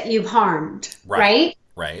ones that you've harmed, Right. right?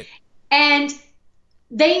 Right. And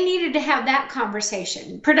they needed to have that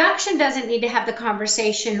conversation. Production doesn't need to have the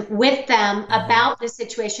conversation with them Mhm. about the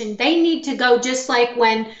situation. They need to go just like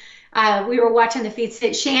when we were watching the feeds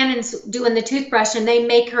that Shannon's doing the toothbrush and they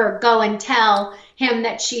make her go and tell him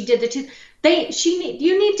that she did the tooth.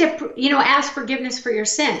 You need to, ask forgiveness for your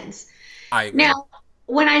sins. I agree. Now,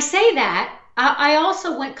 when I say that, I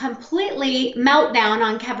also went completely meltdown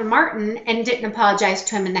on Kevin Martin and didn't apologize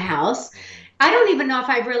to him in the house. Mhm. I don't even know if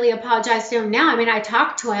I really apologized to him now. I mean, I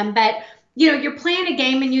talked to him, but you're playing a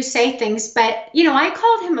game and you say things, but I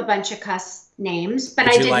called him a bunch of cuss names, but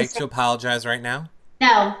Would I you didn't like say to apologize right now?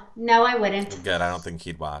 no, no, I wouldn't. Good. I don't think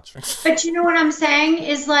he'd watch. But you know what I'm saying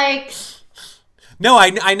is like, No,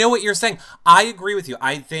 I know what you're saying. I agree with you.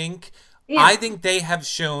 I yeah, think they have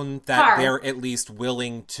shown that hard. they're at least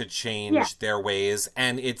willing to Yeah. change their ways,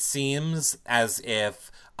 and it seems as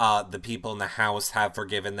if the people in the house have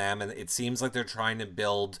forgiven them, and it seems like they're trying to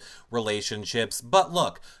build relationships. But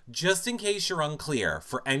look, just in case you're unclear,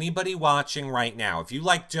 for anybody watching right now, if you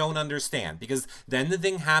don't understand, because then the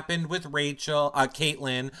thing happened with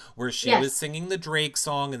Caitlyn, where she was Yes. singing the Drake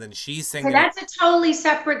song, and then she So singing it. that's a totally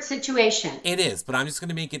separate situation. It is, but I'm just going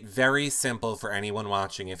to make it very simple for anyone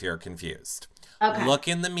watching if you're confused. Okay. Look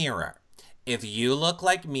in the mirror. If you look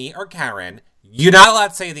like me or Karen, you're not allowed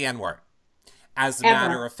to say the N word. As a Ever.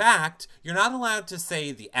 matter of fact, you're not allowed to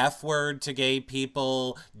say the F word to gay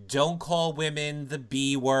people. Don't call women the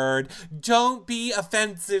B word. Don't be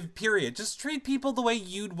offensive, period. Just treat people the way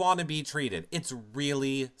you'd want to be treated. It's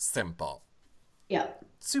really simple. Yep.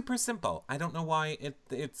 Super simple. I don't know why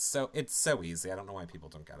it's so easy. I don't know why people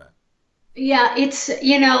don't get it. Yeah, it's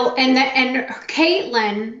and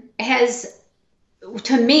Caitlyn has,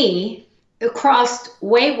 to me, crossed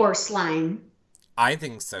way worse line. I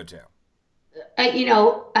think so too. I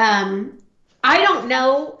don't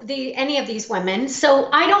know any of these women, so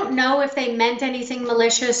I don't know if they meant anything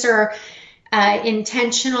malicious or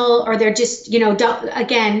intentional, or they're just, don't,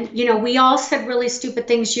 again, we all said really stupid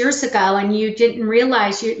things years ago, and you didn't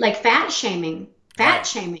realize you like fat shaming. Fat Right.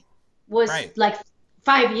 shaming was Right. like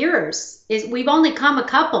 5 years. We've only come a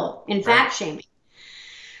couple in fat Right. shaming.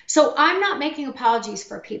 So I'm not making apologies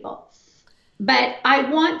for people, but I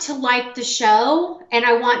want to like the show and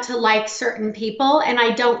I want to like certain people, and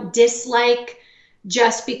I don't dislike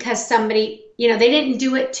just because somebody, they didn't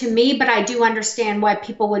do it to me, but I do understand why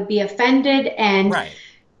people would be offended Right.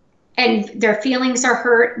 and their feelings are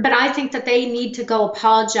hurt, but I think that they need to go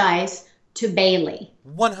apologize to Bailey.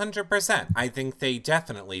 100%. I think they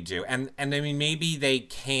definitely do. And I mean maybe they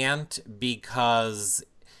can't because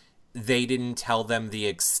they didn't tell them the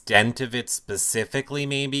extent of it specifically,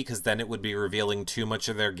 maybe, because then it would be revealing too much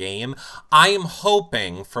of their game. I am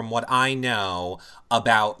hoping, from what I know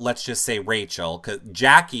about, let's just say Rachel, because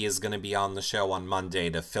Jackie is going to be on the show on Monday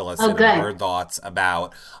to fill us in on her thoughts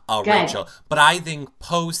about Rachel. But I think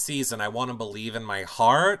postseason, I want to believe in my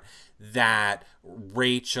heart that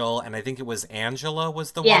Rachel, and I think it was Angela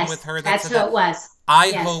was the one with her. That's who it was.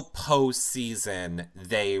 I hope postseason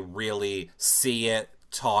they really see it,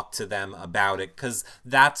 talk to them about it, because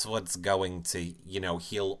that's what's going to,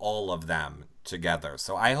 heal all of them together.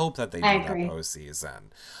 So I hope that they do that postseason.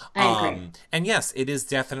 I agree. And yes, it is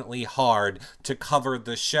definitely hard to cover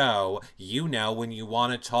the show, when you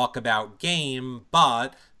want to talk about game,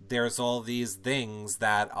 but there's all these things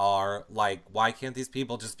that are like, why can't these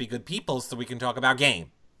people just be good people so we can talk about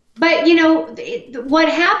game? But, what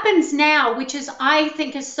happens now, which is, I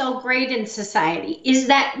think, is so great in society, is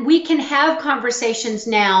that we can have conversations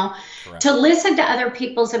now to listen to other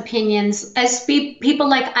people's opinions, as people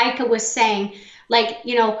like Ika was saying, like,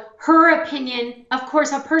 her opinion, of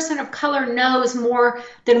course, a person of color knows more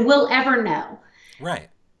than we'll ever know. Right.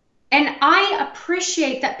 And I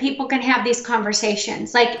appreciate that people can have these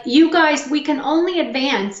conversations. Like, you guys, we can only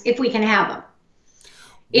advance if we can have them.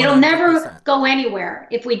 It'll 100%. Never go anywhere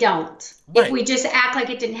if we don't, if we just act like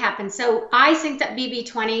it didn't happen. So I think that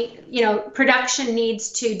BB20, production needs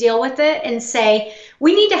to deal with it and say,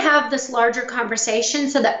 we need to have this larger conversation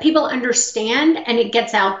so that people understand and it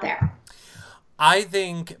gets out there. I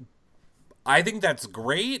think that's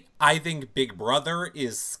great. I think Big Brother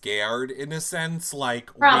is scared in a sense. Like,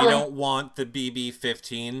 we don't want the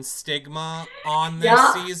BB15 stigma on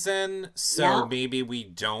this season. So maybe we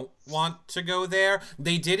don't want to go there.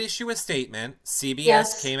 They did issue a statement.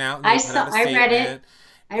 CBS came out and they put out a statement. I read it.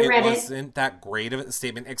 It wasn't that great of a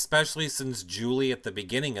statement, especially since Julie at the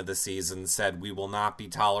beginning of the season said we will not be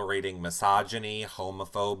tolerating misogyny,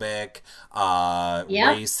 homophobic,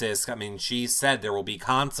 racist. I mean, she said there will be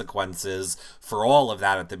consequences for all of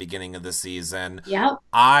that at the beginning of the season. Yep.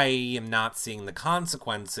 I am not seeing the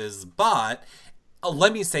consequences, but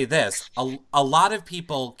let me say this. A lot of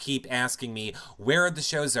people keep asking me, where are the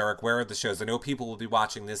shows, Eric? Where are the shows? I know people will be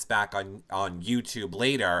watching this back on YouTube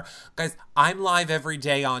later. Guys, I'm live every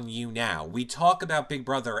day on YouNow. We talk about Big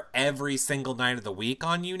Brother every single night of the week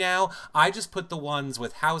on YouNow. I just put the ones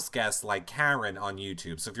with house guests like Karen on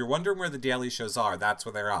YouTube. So if you're wondering where the daily shows are, that's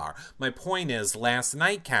where they are. My point is, last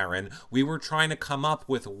night, Karen, we were trying to come up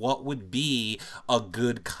with what would be a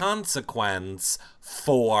good consequence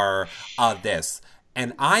for this.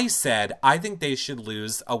 And I said, I think they should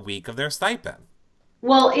lose a week of their stipend.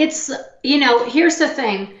 Well, it's, here's the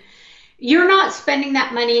thing. You're not spending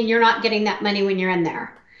that money and you're not getting that money when you're in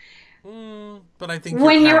there. But I think you're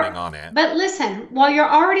counting on it. But listen, while you're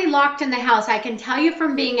already locked in the house, I can tell you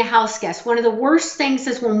from being a house guest, one of the worst things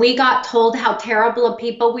is when we got told how terrible of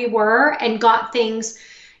people we were and got things,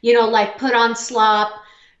 like put on slop,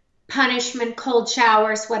 punishment, cold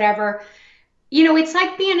showers, whatever. It's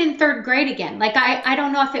like being in third grade again. Like, I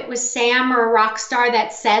don't know if it was Sam or a rock star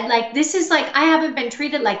that said, like, this is like, I haven't been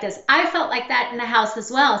treated like this. I felt like that in the house as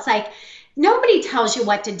well. It's like, nobody tells you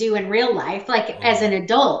what to do in real life, like as an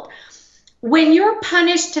adult. When you're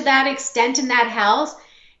punished to that extent in that house,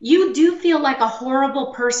 you do feel like a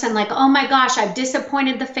horrible person. Like, oh my gosh, I've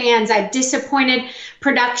disappointed the fans. I've disappointed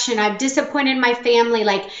production. I've disappointed my family.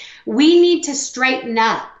 Like, we need to straighten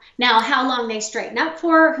up. Now, how long they straighten up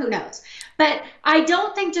for, who knows? But I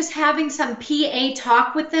don't think just having some PA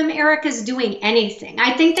talk with them, Eric, is doing anything.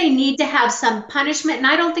 I think they need to have some punishment. And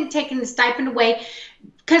I don't think taking the stipend away,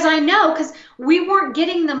 because we weren't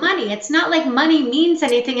getting the money. It's not like money means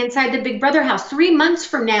anything inside the Big Brother house. 3 months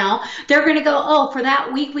from now, they're going to go, oh, for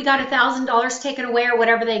that week, we got $1,000 taken away or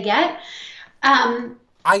whatever they get.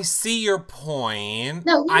 I see your point.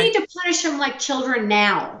 No, we need to punish them like children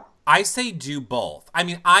now. I say do both. I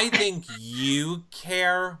mean, I think you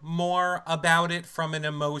care more about it from an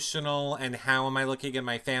emotional and how am I looking at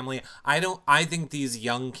my family. I think these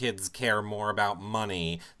young kids care more about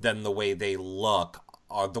money than the way they look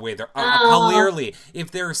or the way they're clearly.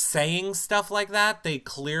 If they're saying stuff like that, they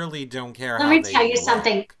clearly don't care how they look. Let me tell you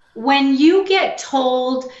something. When you get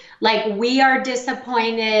told, like, we are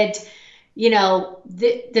disappointed,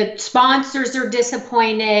 the sponsors are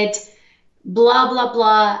disappointed, blah, blah,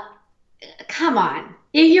 blah. Come on.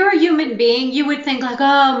 If you're a human being, you would think like,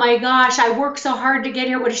 oh my gosh, I worked so hard to get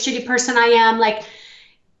here. What a shitty person I am. Like,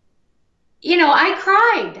 I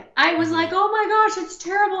cried. I was like, oh my gosh, it's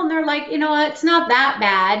terrible. And they're like, it's not that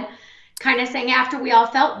bad kind of thing after we all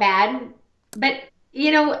felt bad. But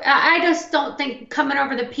I just don't think coming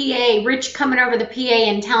over the PA, Rich coming over the PA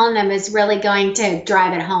and telling them is really going to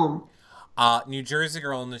drive it home. New Jersey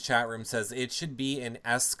girl in the chat room says it should be an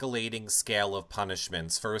escalating scale of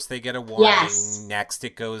punishments. First they get a Yes, warning, next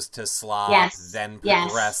it goes to slop, yes, then yes,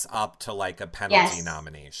 progress up to like a penalty yes,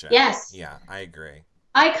 nomination. yes. Yeah, I agree.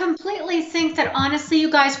 I completely think that honestly,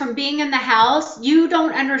 you guys, from being in the house, you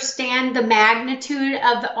don't understand the magnitude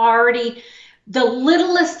of already the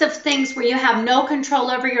littlest of things where you have no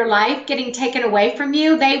control over your life getting taken away from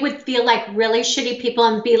you. They would feel like really shitty people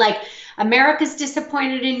and be like, America's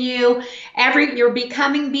disappointed in you. You're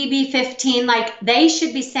becoming BB-15. Like they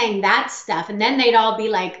should be saying that stuff, and then they'd all be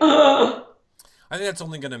like, ugh. I think that's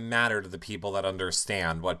only going to matter to the people that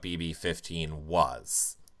understand what BB-15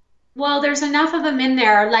 was. Well, there's enough of them in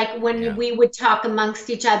there, like when Yeah. we would talk amongst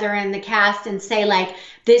each other in the cast and say, like,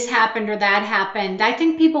 this happened or that happened. I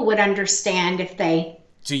think people would understand if they.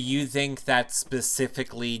 Do you think that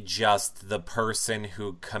specifically just the person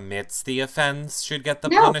who commits the offense should get the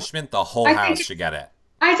No, punishment? The whole I house think should get it.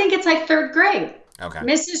 I think it's like third grade. Okay.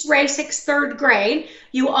 Mrs. Rasick's third grade.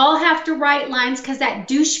 You all have to write lines because that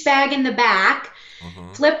douchebag in the back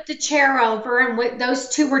Mm-hmm. flipped the chair over and those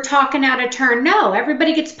two were talking out of turn. No,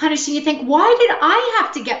 everybody gets punished, and you think, why did I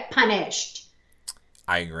have to get punished?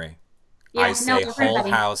 I agree. I Yeah, no, say whole everybody.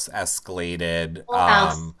 house escalated. Whole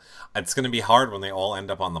house. It's going to be hard when they all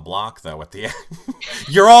end up on the block, though, at the end.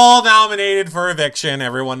 You're all nominated for eviction.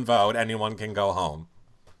 Everyone vote. Anyone can go home.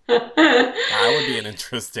 That would be an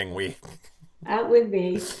interesting week. That would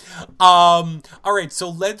be. All right, so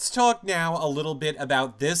let's talk now a little bit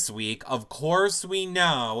about this week. Of course, we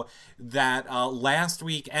know that last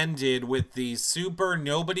week ended with the super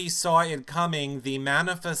nobody saw it coming, the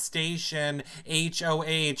manifestation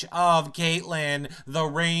HOH of Caitlyn. The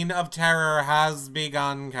reign of terror has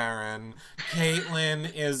begun, Karen.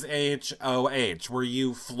 Caitlyn is HOH. Were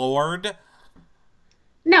you floored?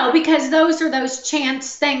 No, because those are those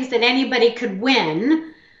chance things that anybody could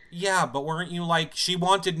win. Yeah, but weren't you like, she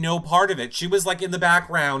wanted no part of it? She was like in the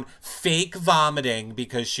background, fake vomiting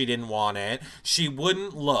because she didn't want it. She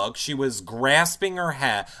wouldn't look. She was grasping her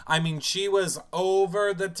head. I mean, she was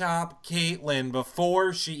over the top Caitlyn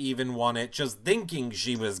before she even won it, just thinking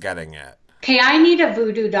she was getting it. Okay, I need a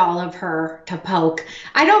voodoo doll of her to poke.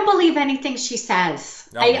 I don't believe anything she says.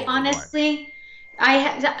 Oh, I neither do I. honestly,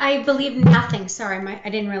 I believe nothing. Sorry, I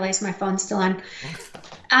didn't realize my phone's still on.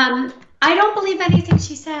 I don't believe anything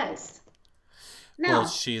she says. Well, No.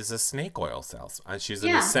 she's a snake oil salesman.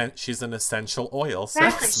 Yeah, She's an essential oil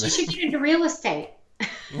exactly. She salesman. should get into real estate.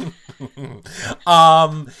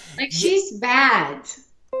 um, Like yeah, she's bad.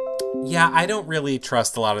 Yeah, I don't really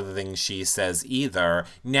trust a lot of the things she says either.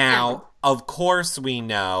 Now, No. of course we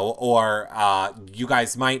know, or you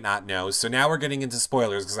guys might not know, so now we're getting into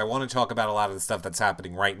spoilers because I want to talk about a lot of the stuff that's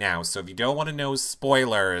happening right now. So if you don't want to know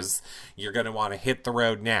spoilers, you're going to want to hit the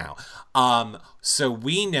road now. So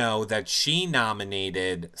we know that she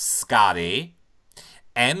nominated Scotty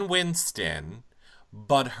and Winston,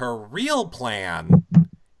 but her real plan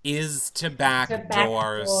is to To backdoor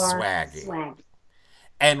backdoor Swaggy swag.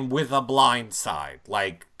 and with a blind side.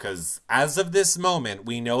 Like, because as of this moment,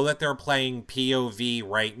 we know that they're playing POV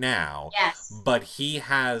right now, Yes. but he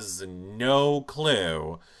has no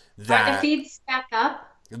clue Are the that feeds back up?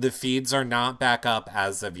 the feeds are not back up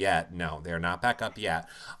as of yet. No, they're not back up yet.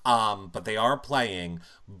 But they are playing,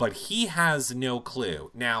 but he has no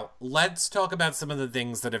clue. Now, let's talk about some of the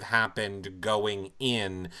things that have happened going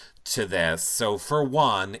in to this. So, for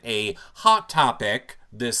one, a hot topic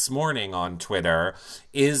this morning on Twitter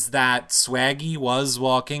is that Swaggy was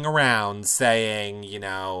walking around saying,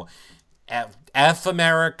 F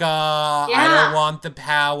America, I don't Yeah. want the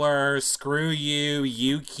power, screw you,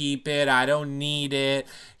 you keep it, I don't need it.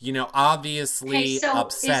 Okay, Obviously so is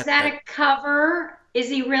upset that that a cover? Is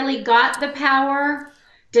he really got the power?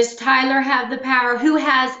 Does Tyler have the power? Who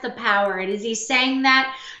has the power? And is he saying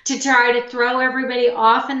that to try to throw everybody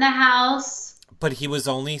off in the house? but he was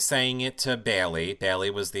only saying it to Bailey. Bailey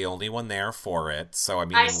was the only one there for it. So I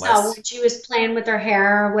mean I saw unless when she was playing with her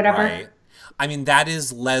hair or whatever. right. I mean that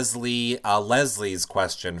is Leslie's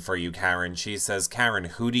question for you, Karen. She says, Karen,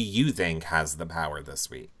 who do you think has the power this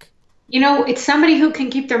week? It's somebody who can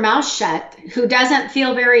keep their mouth shut, who doesn't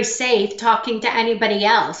feel very safe talking to anybody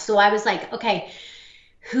else. So I was like, okay,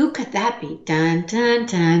 who could that be? Dun dun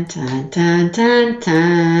dun dun dun dun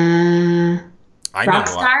dun. I know.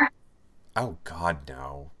 Rockstar? Oh, God,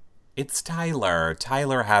 no. It's Tyler.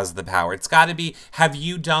 Tyler has the power. It's got to be. Have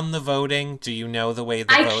you done the voting? Do you know the way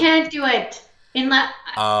the I vote? can't do it. I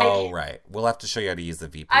Oh, can't. right. We'll have to show you how to use the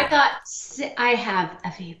I VPN. thought I have a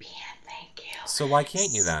VPN. Thank you. So why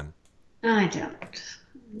can't you then? I don't.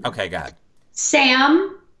 Okay, good.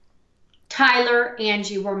 Sam, Tyler,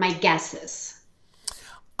 Angie were my guesses.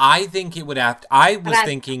 I think it would have. I But was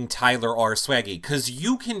thinking Tyler or Swaggy because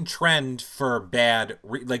you can trend for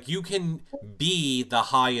like you can be the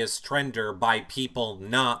highest trender by people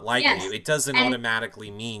not liking you. yes. It doesn't And automatically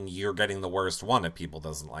mean you're getting the worst one if people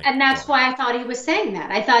doesn't like and that's you. why I thought he was saying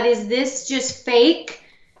that. I thought, is this just fake?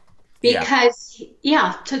 Yeah. Because,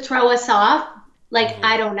 yeah, to throw us off. Like, hmm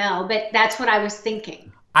I don't know, but that's what I was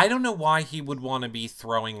thinking. I don't know why he would want to be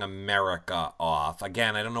throwing America off.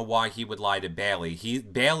 Again, I don't know why he would lie to Bailey.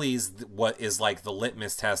 Bailey's what is like the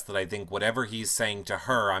litmus test that I think whatever he's saying to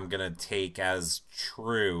her, I'm gonna take as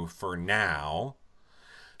true for now.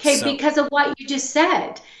 Okay, So because of what you just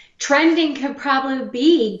said. Trending could probably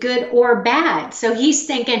be good or bad. So he's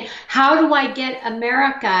thinking, how do I get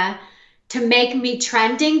America to make me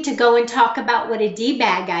trending to go and talk about what a D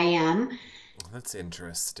bag I am? that's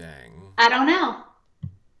interesting. I don't know.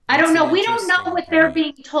 I That's don't an know. We don't know interesting what they're point.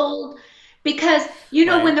 being told because,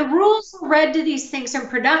 when Right. the rules are read to these things in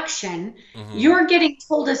production, hmm you're getting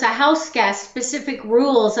told as a house guest specific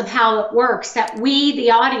rules of how it works that we,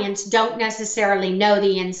 the audience, don't necessarily know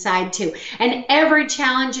the inside to. And every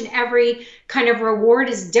challenge and every kind of reward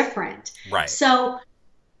is different. Right.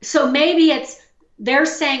 So maybe they're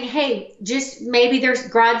saying, hey, just maybe there's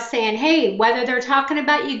God saying, hey, whether they're talking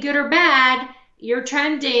about you good or bad, you're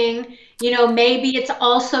trending. Maybe it's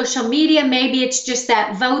all social media. Maybe it's just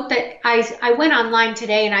that vote that I went online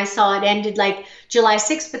today and I saw it ended like July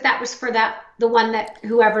 6th, but that was for the one that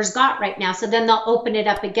whoever's got right now. So then they'll open it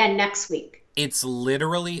up again next week. It's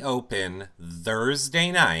literally open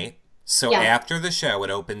Thursday night. So Yeah. after the show, it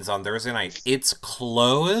opens on Thursday night. It's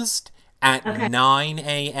closed at Okay. 9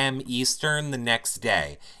 a.m. Eastern the next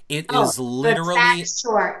day. It Oh, is so it's that literally,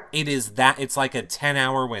 short. it's like a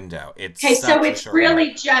 10-hour window. It's Okay, so such a it's short window.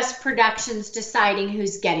 really just productions deciding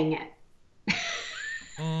who's getting it.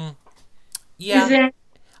 Mm, Is yeah. it?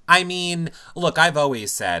 I mean, look, I've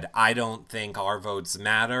always said I don't think our votes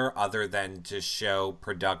matter other than to show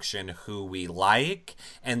production who we like.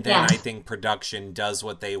 And then I Yes. think production does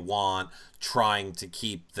what they want, trying to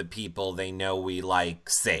keep the people they know we like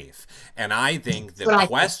safe. And I think That's the what I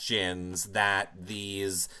think. questions that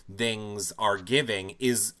these things are giving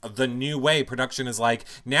is the new way. Production is like,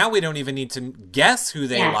 now we don't even need to guess who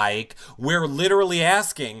they Yes. like. We're literally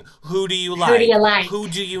asking, who do you Who do like? you like? Who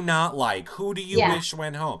do you not like? Who do you Yeah, wish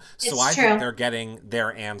went home? So it's I think true. they're getting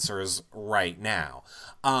their answers right now.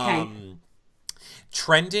 Okay.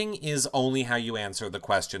 Trending is only how you answer the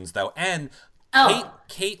questions, though. And Oh,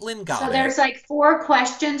 Caitlin so got it. there's like four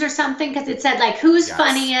questions or something because it said like who's Yes.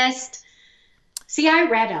 funniest? See, I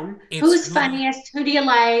read them. It's Who's funniest? Who do you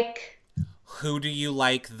like? who do you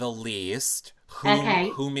like the least?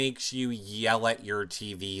 Okay. Who makes you yell at your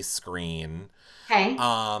TV screen? Okay.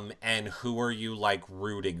 And who are you like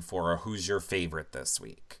rooting for, or who's your favorite this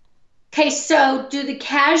week? Okay, so do the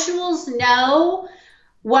casuals know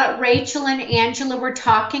what Rachel and Angela were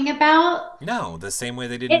talking about? No, the same way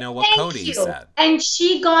they didn't know what Thank Cody you. said. And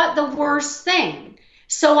she got the worst thing.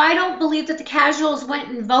 So I don't believe that the casuals went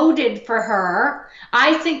and voted for her.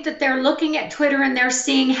 I think that they're looking at Twitter and they're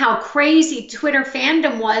seeing how crazy Twitter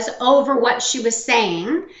fandom was over what she was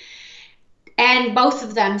saying, and both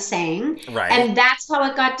of them saying. Right. And that's how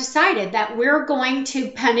it got decided that we're going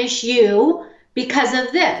to punish you because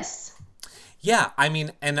of this. Yeah, I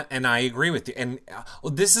mean, and I agree with you. And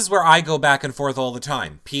this is where I go back and forth all the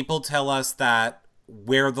time. People tell us that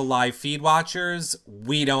we're the live feed watchers.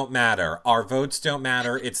 We don't matter. Our votes don't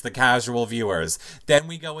matter. It's the casual viewers. Then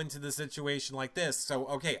we go into the situation like this. So,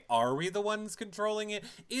 okay, are we the ones controlling it?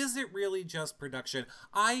 Is it really just production?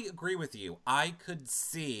 I agree with you. I could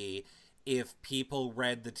see if people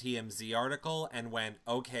read the TMZ article and went,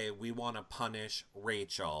 okay, we want to punish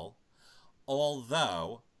Rachel.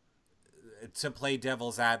 Although, to play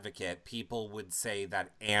devil's advocate, people would say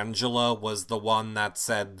that Angela was the one that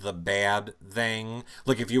said the bad thing.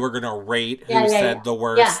 Like, if you were going to rate Yeah, who yeah, said yeah. the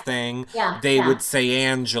Yeah, worst thing, yeah, they yeah, would say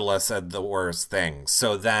Angela said the worst thing.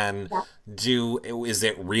 So then, yeah. is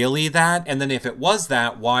it really that? And then if it was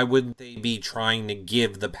that, why wouldn't they be trying to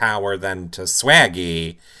give the power then to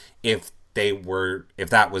Swaggy if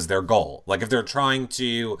that was their goal? Like, if they're trying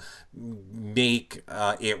to make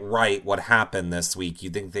it right what happened this week, you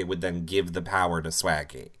think they would then give the power to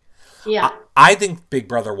Swaggy? Yeah. I think Big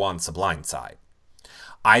Brother wants a blind side.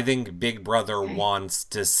 I think Big Brother Okay. wants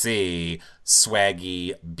to see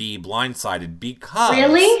Swaggy be blindsided because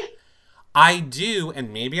Really? I do,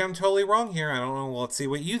 and maybe I'm totally wrong here. I don't know. Let's see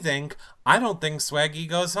what you think. I don't think Swaggy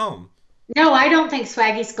goes home. No, I don't think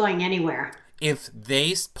Swaggy's going anywhere. If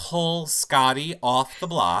they pull Scotty off the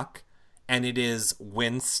block and it is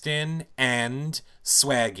Winston and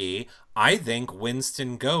Swaggy. I think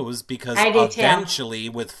Winston goes because I do too. eventually,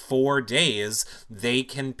 with 4 days, they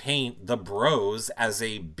can paint the bros as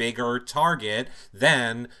a bigger target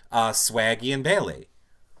than Swaggy and Bailey.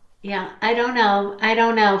 Yeah, I don't know. I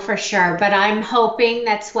don't know for sure, but I'm hoping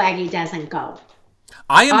that Swaggy doesn't go.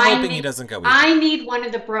 I am I hoping he need, doesn't go either. I need one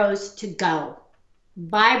of the bros to go.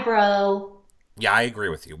 Bye, bro. Yeah, I agree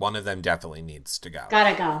with you. One of them definitely needs to go.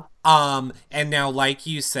 Gotta go. And now, like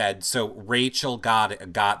you said, so Rachel got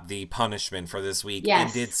the punishment for this week,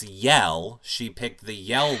 Yes. and it's yell. She picked the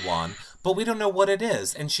yell one, but we don't know what it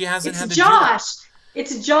is, and she hasn't had It's to do Josh.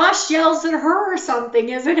 It's Josh yells at her or something,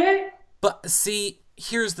 isn't it? But see,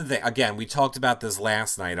 here's the thing. Again, we talked about this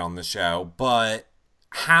last night on the show, but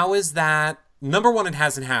how is that? Number one, it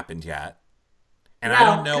hasn't happened yet, and I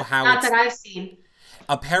don't know how. Not that I've seen.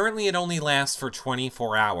 Apparently, it only lasts for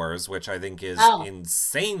 24 hours, which I think is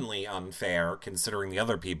insanely unfair considering the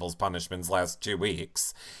other people's punishments last 2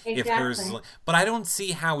 weeks. Exactly. But I don't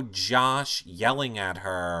see how Josh yelling at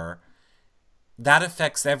her, that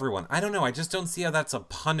affects everyone. I don't know. I just don't see how that's a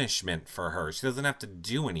punishment for her. She doesn't have to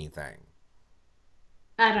do anything.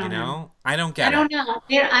 I don't know. I don't get it. I don't know.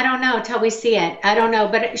 Yeah, I don't know until we see it. I don't know.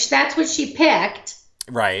 But that's what she picked.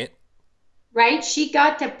 Right. Right? She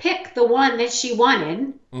got to pick the one that she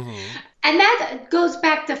wanted. Mm-hmm. And that goes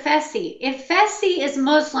back to Fessy. If Fessy is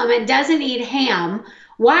Muslim and doesn't eat ham,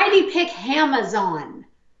 why did he pick Hamazon?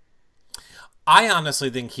 I honestly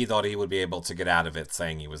think he thought he would be able to get out of it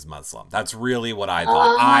saying he was Muslim. That's really what I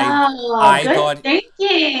thought. Good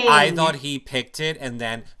thinking. I thought he picked it, and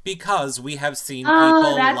then because we have seen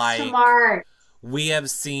people that's smart. We have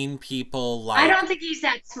seen people like. I don't think he's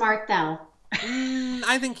that smart though.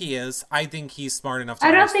 I think he is. I think he's smart enough to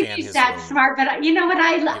I don't understand think he's his that role. smart, but you know what?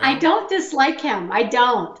 I don't dislike him. I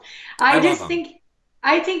don't. I just think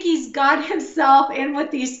he's got himself in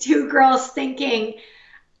with these two girls thinking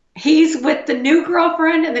he's with the new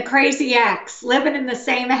girlfriend and the crazy ex living in the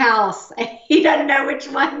same house. And he doesn't know which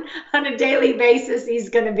one on a daily basis he's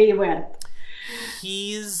going to be with.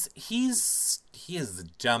 He is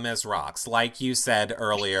dumb as rocks. Like you said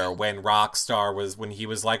earlier, when he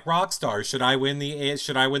was like, Rockstar, should I win the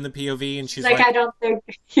POV? And she's like, I don't think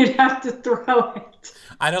you'd have to throw it.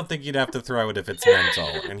 I don't think you'd have to throw it if it's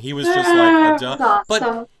mental. And he was just like, awesome.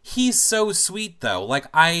 But he's so sweet though. Like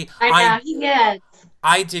I know he is.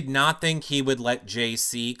 I did not think he would let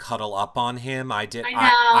JC cuddle up on him. I did. I know.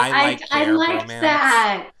 I liked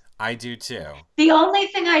that. I do too. The only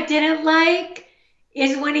thing I didn't like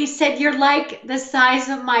is when he said, "You're like the size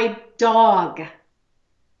of my dog."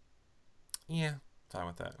 Yeah, fine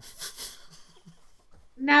with that.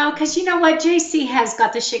 No, because you know what? JC has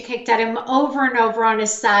got the shit kicked out of him over and over on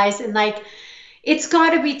his size. And like, it's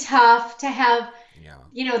got to be tough to have,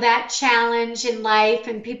 that challenge in life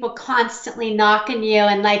and people constantly knocking you.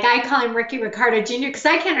 And like, I call him Ricky Ricardo Jr. because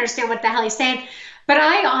I can't understand what the hell he's saying. But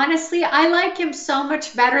I like him so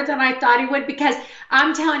much better than I thought he would, because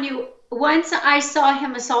I'm telling you, once I saw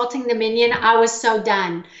him assaulting the minion, I was so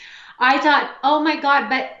done. I thought, oh my God,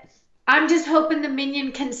 but I'm just hoping the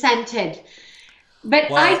minion consented.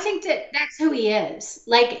 But I think that's who he is.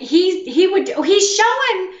 Like he's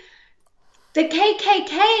showing the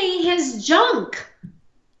KKK his junk.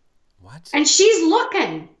 What? And she's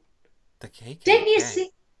looking. The KKK? Didn't you see?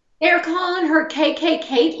 They're calling her KK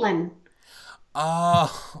Caitlin.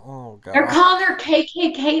 Oh God. They're calling her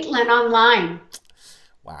KK Caitlin online.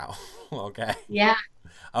 Wow. Okay. Yeah.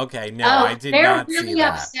 Okay. No, I did not see that. They're really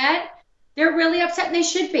upset. They're really upset, and they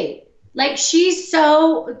should be. Like, she's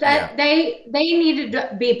so that they needed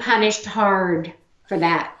to be punished hard for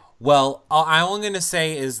that. Well, all I'm going to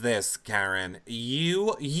say is this, Karen.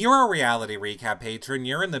 You're a reality recap patron.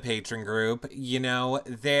 You're in the patron group. You know,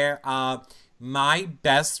 my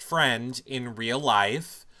best friend in real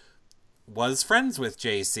life was friends with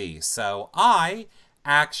JC. So I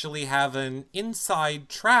actually have an inside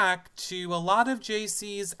track to a lot of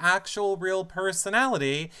JC's actual real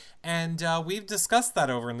personality, and we've discussed that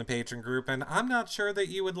over in the patron group, and I'm not sure that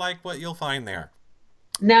you would like what you'll find there.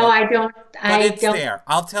 No, I don't. But it's there.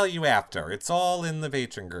 I'll tell you after. It's all in the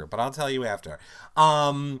patron group, but I'll tell you after.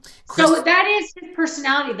 So that is his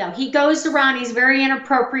personality, though. He goes around. He's very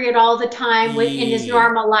inappropriate all the time in his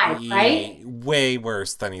normal life, right? Way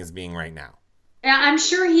worse than he's being right now. Yeah, I'm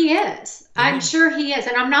sure he is. I'm sure he is.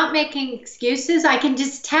 And I'm not making excuses. I can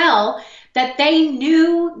just tell that they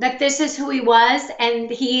knew that this is who he was, and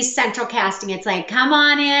he's central casting. It's like, come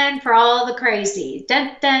on in for all the crazy.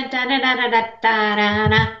 Dun, dun, dun, dun, dun, dun, dun, dun,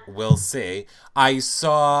 dun. We'll see. I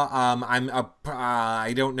saw, I'm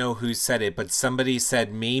I don't know who said it, but somebody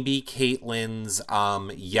said maybe Caitlyn's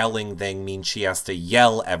yelling thing means she has to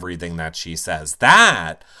yell everything that she says.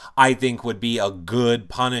 That, I think, would be a good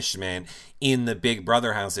punishment in the Big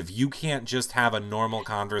Brother house. If you can't just have a normal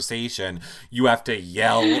conversation, you have to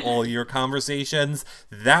yell all your conversations.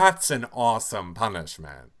 That's an awesome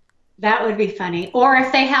punishment. That would be funny. Or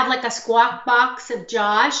if they have like a squawk box of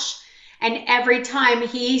Josh, and every time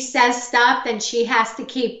he says stuff, then she has to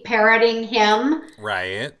keep parroting him.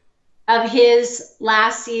 Right. Of his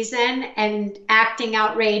last season and acting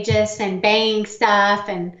outrageous and banging stuff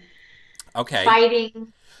and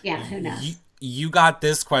fighting. Yeah, who knows? You got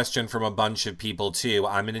this question from a bunch of people too.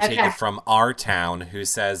 I'm going to take it from Our Town, who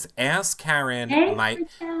says, ask Karen,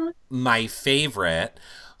 my favorite,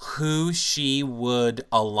 who she would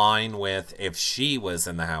align with if she was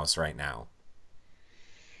in the house right now.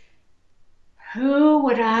 Who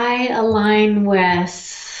would I align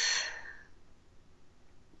with?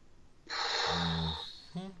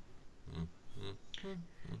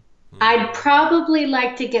 I'd probably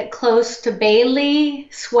like to get close to Bailey,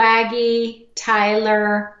 Swaggy,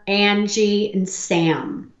 Tyler, Angie, and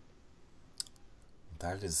Sam.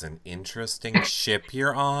 That is an interesting ship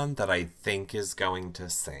you're on that I think is going to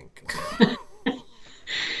sink.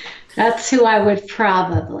 That's who I would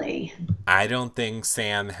probably. I don't think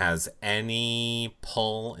Sam has any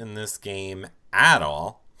pull in this game at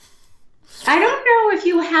all. I don't know if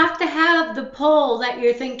you have to have the pull that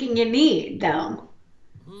you're thinking you need, though.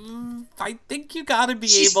 I think you got to be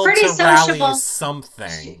able to rally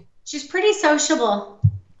something. She's pretty sociable.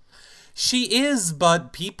 She is,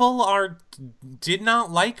 but people did not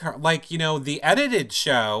like her. Like, the edited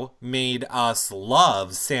show made us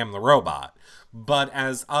love Sam the Robot. But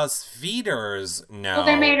as us feeders know... Well,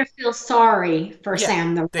 they made her feel sorry for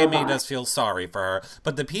Sam the Robot. They made us feel sorry for her.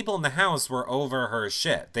 But the people in the house were over her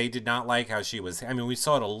shit. They did not like how she was... I mean, we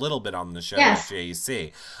saw it a little bit on the show with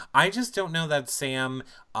JC. I just don't know that Sam...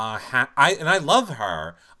 and I love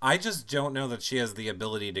her. I just don't know that she has the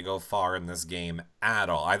ability to go far in this game at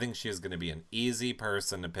all. I think she is going to be an easy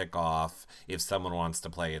person to pick off if someone wants to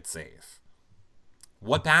play it safe.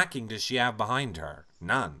 What backing does she have behind her?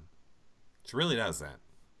 None. She really doesn't.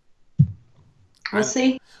 We'll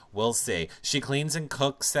see. We'll see. She cleans and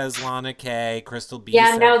cooks, says Lana K. Crystal B.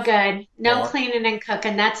 Yeah, no good. No cleaning and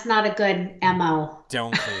cooking. That's not a good MO.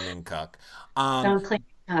 Don't clean and cook. Don't clean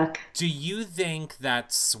and cook. Do you think that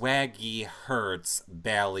Swaggy hurts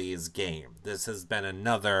Bailey's game? This has been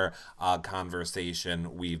another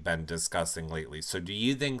conversation we've been discussing lately. So do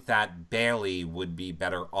you think that Bailey would be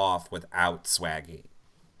better off without Swaggy?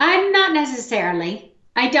 I'm not necessarily.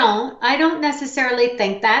 I don't necessarily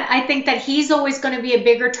think that. I think that he's always going to be a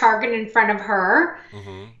bigger target in front of her.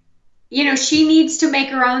 Mm-hmm. She needs to make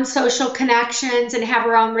her own social connections and have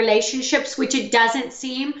her own relationships, which it doesn't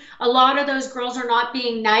seem. A lot of those girls are not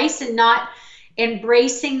being nice and not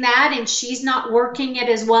embracing that, and she's not working it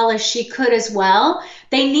as well as she could as well.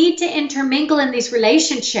 They need to intermingle in these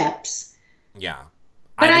relationships. Yeah.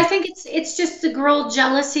 But I think it's just the girl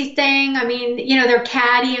jealousy thing. I mean, they're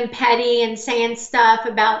catty and petty and saying stuff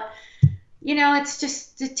about, it's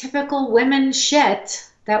just the typical women shit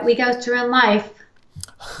that we go through in life.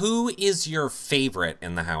 Who is your favorite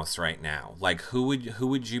in the house right now? Like, who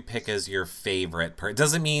would you pick as your favorite? It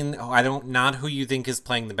doesn't mean not who you think is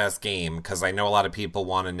playing the best game, because I know a lot of people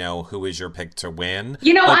want to know who is your pick to win.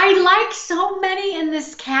 I like so many in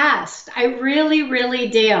this cast. I really, really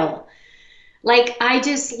do. Like, I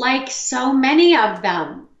just like so many of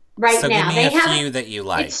them now. So give me a few that you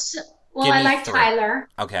like. I like Tyler.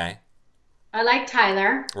 Okay. I like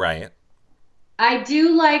Tyler. Right. I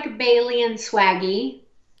do like Bailey and Swaggy.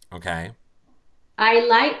 Okay. I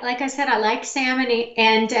like I said, I like Sam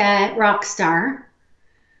and Rockstar.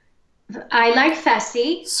 I like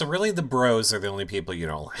Fessy. So really the bros are the only people you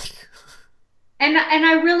don't like. And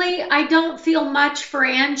I don't feel much for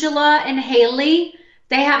Angela and Haley.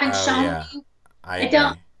 They haven't shown me. I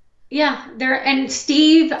don't. Yeah, and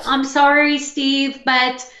Steve, I'm sorry, Steve,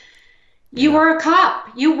 but you were a cop.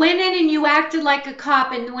 You went in and you acted like a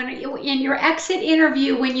cop. And when in your exit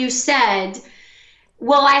interview, when you said,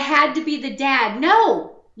 well, I had to be the dad.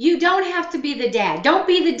 No, you don't have to be the dad. Don't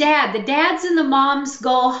be the dad. The dads and the moms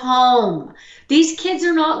go home. These kids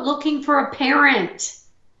are not looking for a parent.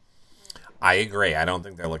 I agree. I don't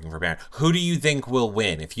think they're looking for a parent. Who do you think will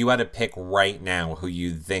win? If you had to pick right now who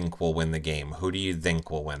you think will win the game, who do you think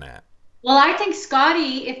will win it? Well, I think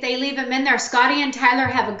Scotty, if they leave him in there, Scotty and Tyler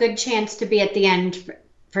have a good chance to be at the end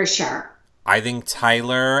for sure. I think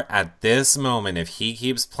Tyler, at this moment, if he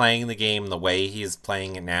keeps playing the game the way he's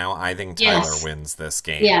playing it now, I think Tyler wins this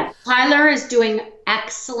game. Yeah, Tyler is doing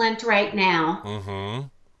excellent right now. Mm-hmm.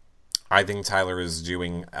 I think Tyler is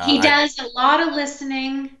doing... He does a lot of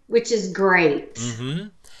listening, which is great. Mm-hmm.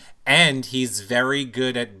 And he's very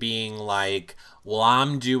good at being like, well,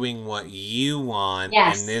 I'm doing what you want,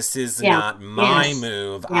 and this is not my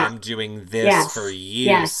move. I'm doing this for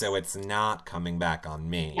you, so it's not coming back on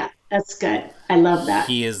me. Yeah, that's good. I love that.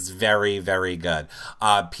 He is very, very good.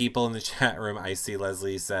 People in the chat room, I see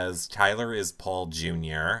Leslie says, Tyler is Paul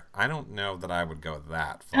Jr. I don't know that I would go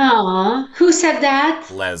that far. Aw, who said that?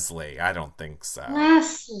 Leslie. I don't think so.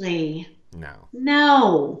 Leslie. No.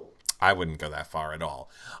 No. I wouldn't go that far at all.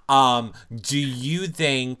 What do you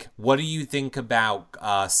think about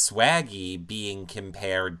Swaggy being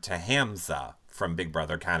compared to Hamza from Big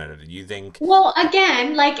Brother Canada? Do you think... Well,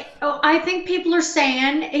 again, I think people are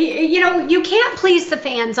saying, you can't please the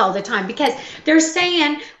fans all the time because they're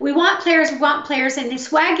saying, we want players, and the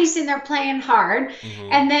Swaggy's in there playing hard. Mm-hmm.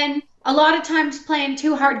 And then a lot of times playing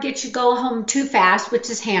too hard gets you go home too fast, which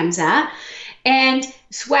is Hamza. And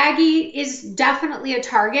Swaggy is definitely a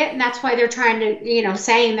target, and that's why they're trying to,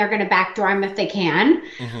 saying they're going to backdoor him if they can.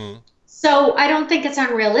 Mm-hmm. So I don't think it's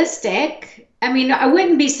unrealistic. I mean, I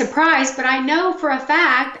wouldn't be surprised, but I know for a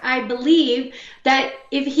fact, I believe that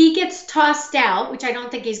if he gets tossed out, which I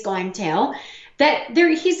don't think he's going to, that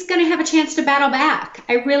he's going to have a chance to battle back.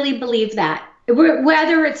 I really believe that.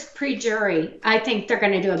 Whether it's pre-jury, I think they're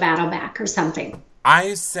going to do a battle back or something.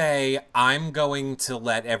 I say I'm going to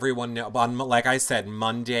let everyone know. Like I said,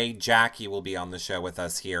 Monday, Jackie will be on the show with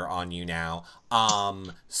us here on You Now.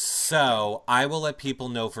 So I will let people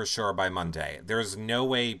know for sure by Monday. There's no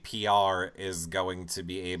way PR is going to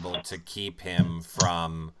be able to keep him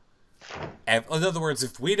from... In other words,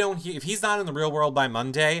 if he's not in the real world by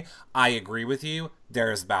Monday, I agree with you.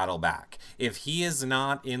 There's battle back. If he is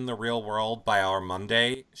not in the real world by our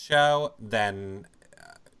Monday show, then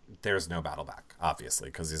there's no battle back, obviously,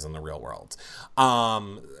 because he's in the real world.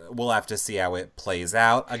 We'll have to see how it plays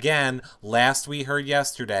out. Again, last we heard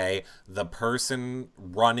yesterday, the person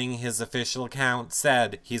running his official account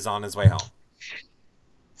said he's on his way home.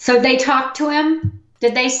 So they talked to him?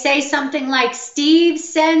 Did they say something like, Steve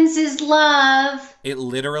sends his love? It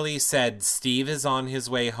literally said, Steve is on his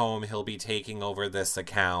way home. He'll be taking over this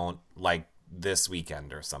account, like, this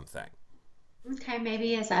weekend or something. Okay, maybe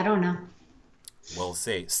he is. I don't know. We'll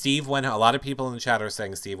see. Steve went home. A lot of people in the chat are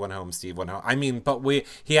saying Steve went home, Steve went home. I mean, but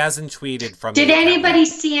he hasn't tweeted from... Did anybody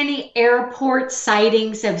see any airport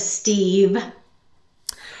sightings of Steve?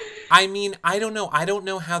 I mean, I don't know. I don't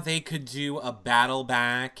know how they could do a battle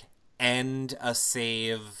back and a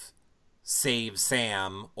save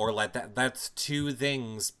Sam, or that's two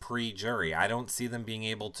things pre-jury. I don't see them being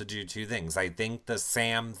able to do two things. I think the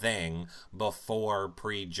Sam thing before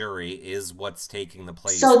pre-jury is what's taking the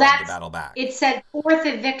place of the battle back. It said fourth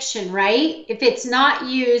eviction, right? If it's not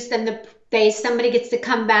used, then somebody gets to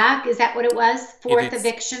come back. Is that what it was? Fourth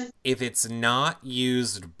eviction? If it's not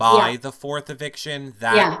used by the fourth eviction,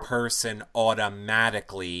 that person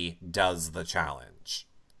automatically does the challenge.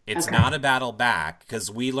 It's not a battle back,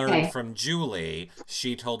 because we learned from Julie,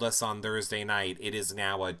 she told us on Thursday night, it is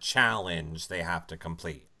now a challenge they have to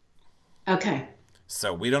complete. Okay.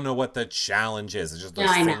 So we don't know what the challenge is. It's just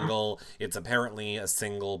it's apparently a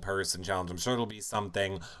single person challenge. I'm sure it'll be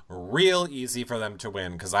something real easy for them to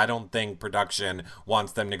win, because I don't think production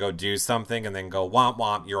wants them to go do something and then go, womp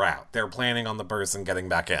womp, you're out. They're planning on the person getting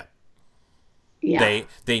back in. Yeah.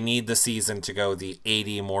 They need the season to go the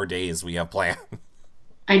 80 more days we have planned.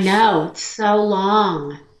 I know. It's so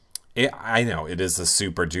long. I know. It is a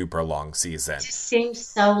super duper long season. It just seems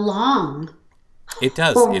so long. It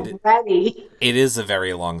does. Already. It is a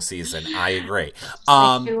very long season. I agree.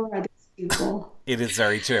 It is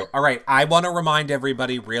very true. All right. I want to remind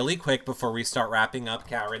everybody really quick before we start wrapping up,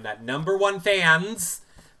 Karen, that number one fans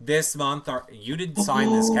this month are... You didn't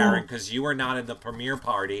sign this, Karen, because you were not at the premiere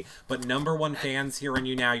party, but number one fans here on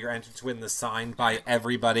You Now, you're entered to win the Signed by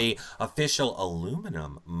Everybody official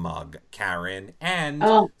aluminum mug, Karen, and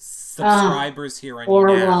subscribers here on You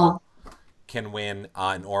Now can win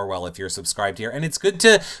an Orwell if you're subscribed here. And it's good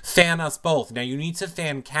to fan us both. Now, you need to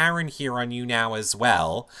fan Karen here on You Now as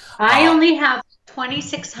well. I only have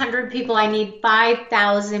 2,600 people. I need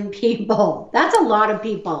 5,000 people. That's a lot of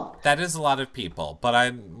people. That is a lot of people,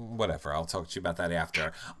 but whatever. I'll talk to you about that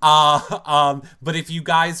after. But if you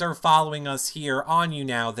guys are following us here on You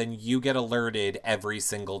Now, then you get alerted every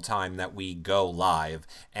single time that we go live.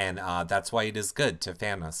 And that's why it is good to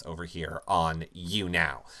fan us over here on You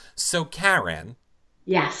Now. So, Karen.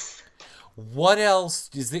 Yes. What else?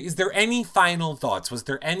 Is there any final thoughts? Was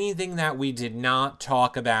there anything that we did not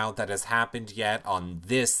talk about that has happened yet on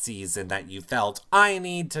this season that you felt, I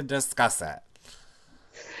need to discuss it?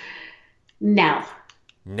 No.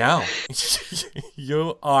 No.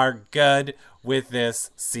 You are good with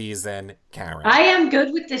this season, Karen. I am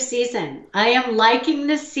good with this season. I am liking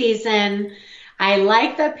this season. I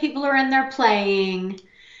like that people are in there playing.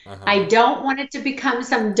 I don't want it to become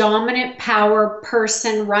some dominant power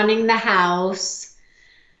person running the house.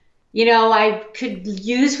 You know, I could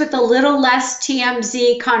use with a little less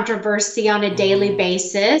TMZ controversy on a daily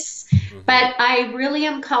basis. But I really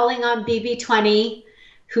am calling on BB20,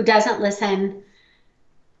 who doesn't listen.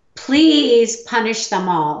 Please punish them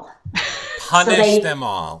all. Punish them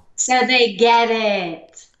all. So they get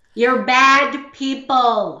it. You're bad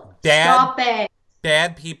people. Stop it.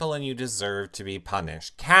 Bad people, and you deserve to be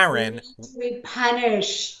punished. Karen, you need to be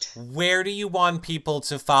punished. Where do you want people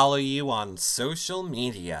to follow you on social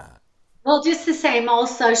media? Well, just the same old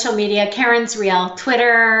social media. Karen's Real.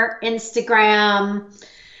 Twitter, Instagram.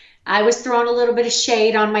 I was throwing a little bit of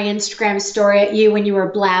shade on my Instagram story at you when you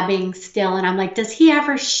were blabbing still. And I'm like, does he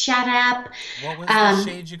ever shut up? What was the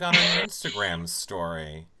shade you got on your Instagram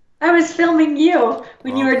story? I was filming you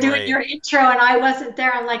when you were doing your intro and I wasn't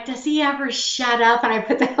there. I'm like, does he ever shut up? And I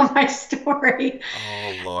put that on my story.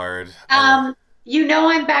 Oh, Lord. You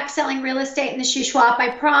know I'm back selling real estate in the Shuswap.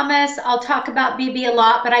 I promise I'll talk about BB a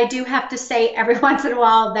lot, but I do have to say every once in a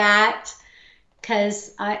while that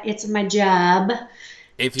because it's my job.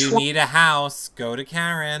 If you need a house, go to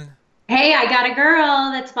Karen. Hey, I got a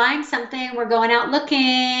girl that's buying something. We're going out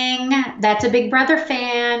looking. That's a Big Brother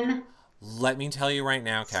fan. Let me tell you right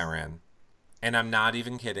now, Karen, and I'm not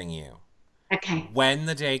even kidding you. Okay. When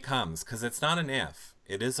the day comes, because it's not an if,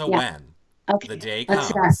 it is a when. Okay. The day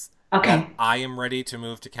comes. Okay. I am ready to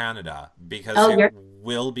move to Canada because it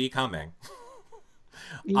will be coming.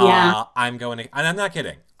 Yeah. I'm going to, and I'm not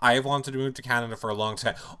kidding. I have wanted to move to Canada for a long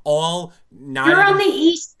time. You're on the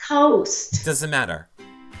East Coast. Doesn't matter.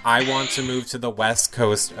 I want to move to the West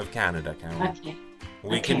Coast of Canada, Karen. Okay.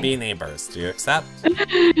 We can be neighbors. Do you accept?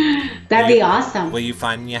 That'd be awesome. Will you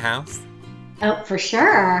find me a house? Oh, for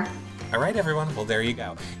sure. All right, everyone. Well, there you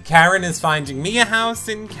go. Karen is finding me a house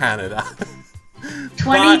in Canada.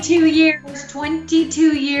 22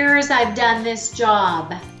 years I've done this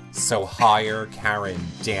job. So hire Karen,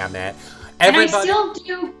 damn it. And I still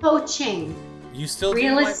do coaching. You still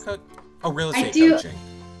do life coaching? Oh, real estate coaching.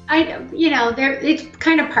 It's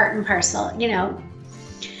kind of part and parcel,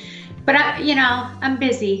 But I'm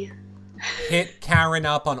busy. Hit Karen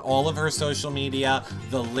up on all of her social media.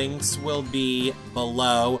 The links will be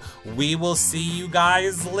below. We will see you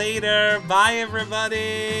guys later. Bye,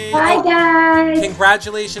 everybody. Bye, guys.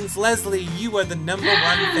 Congratulations, Leslie. You are the #1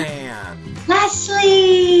 fan.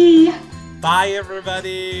 Leslie. Bye,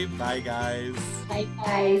 everybody. Bye, guys. Bye,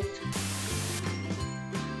 guys.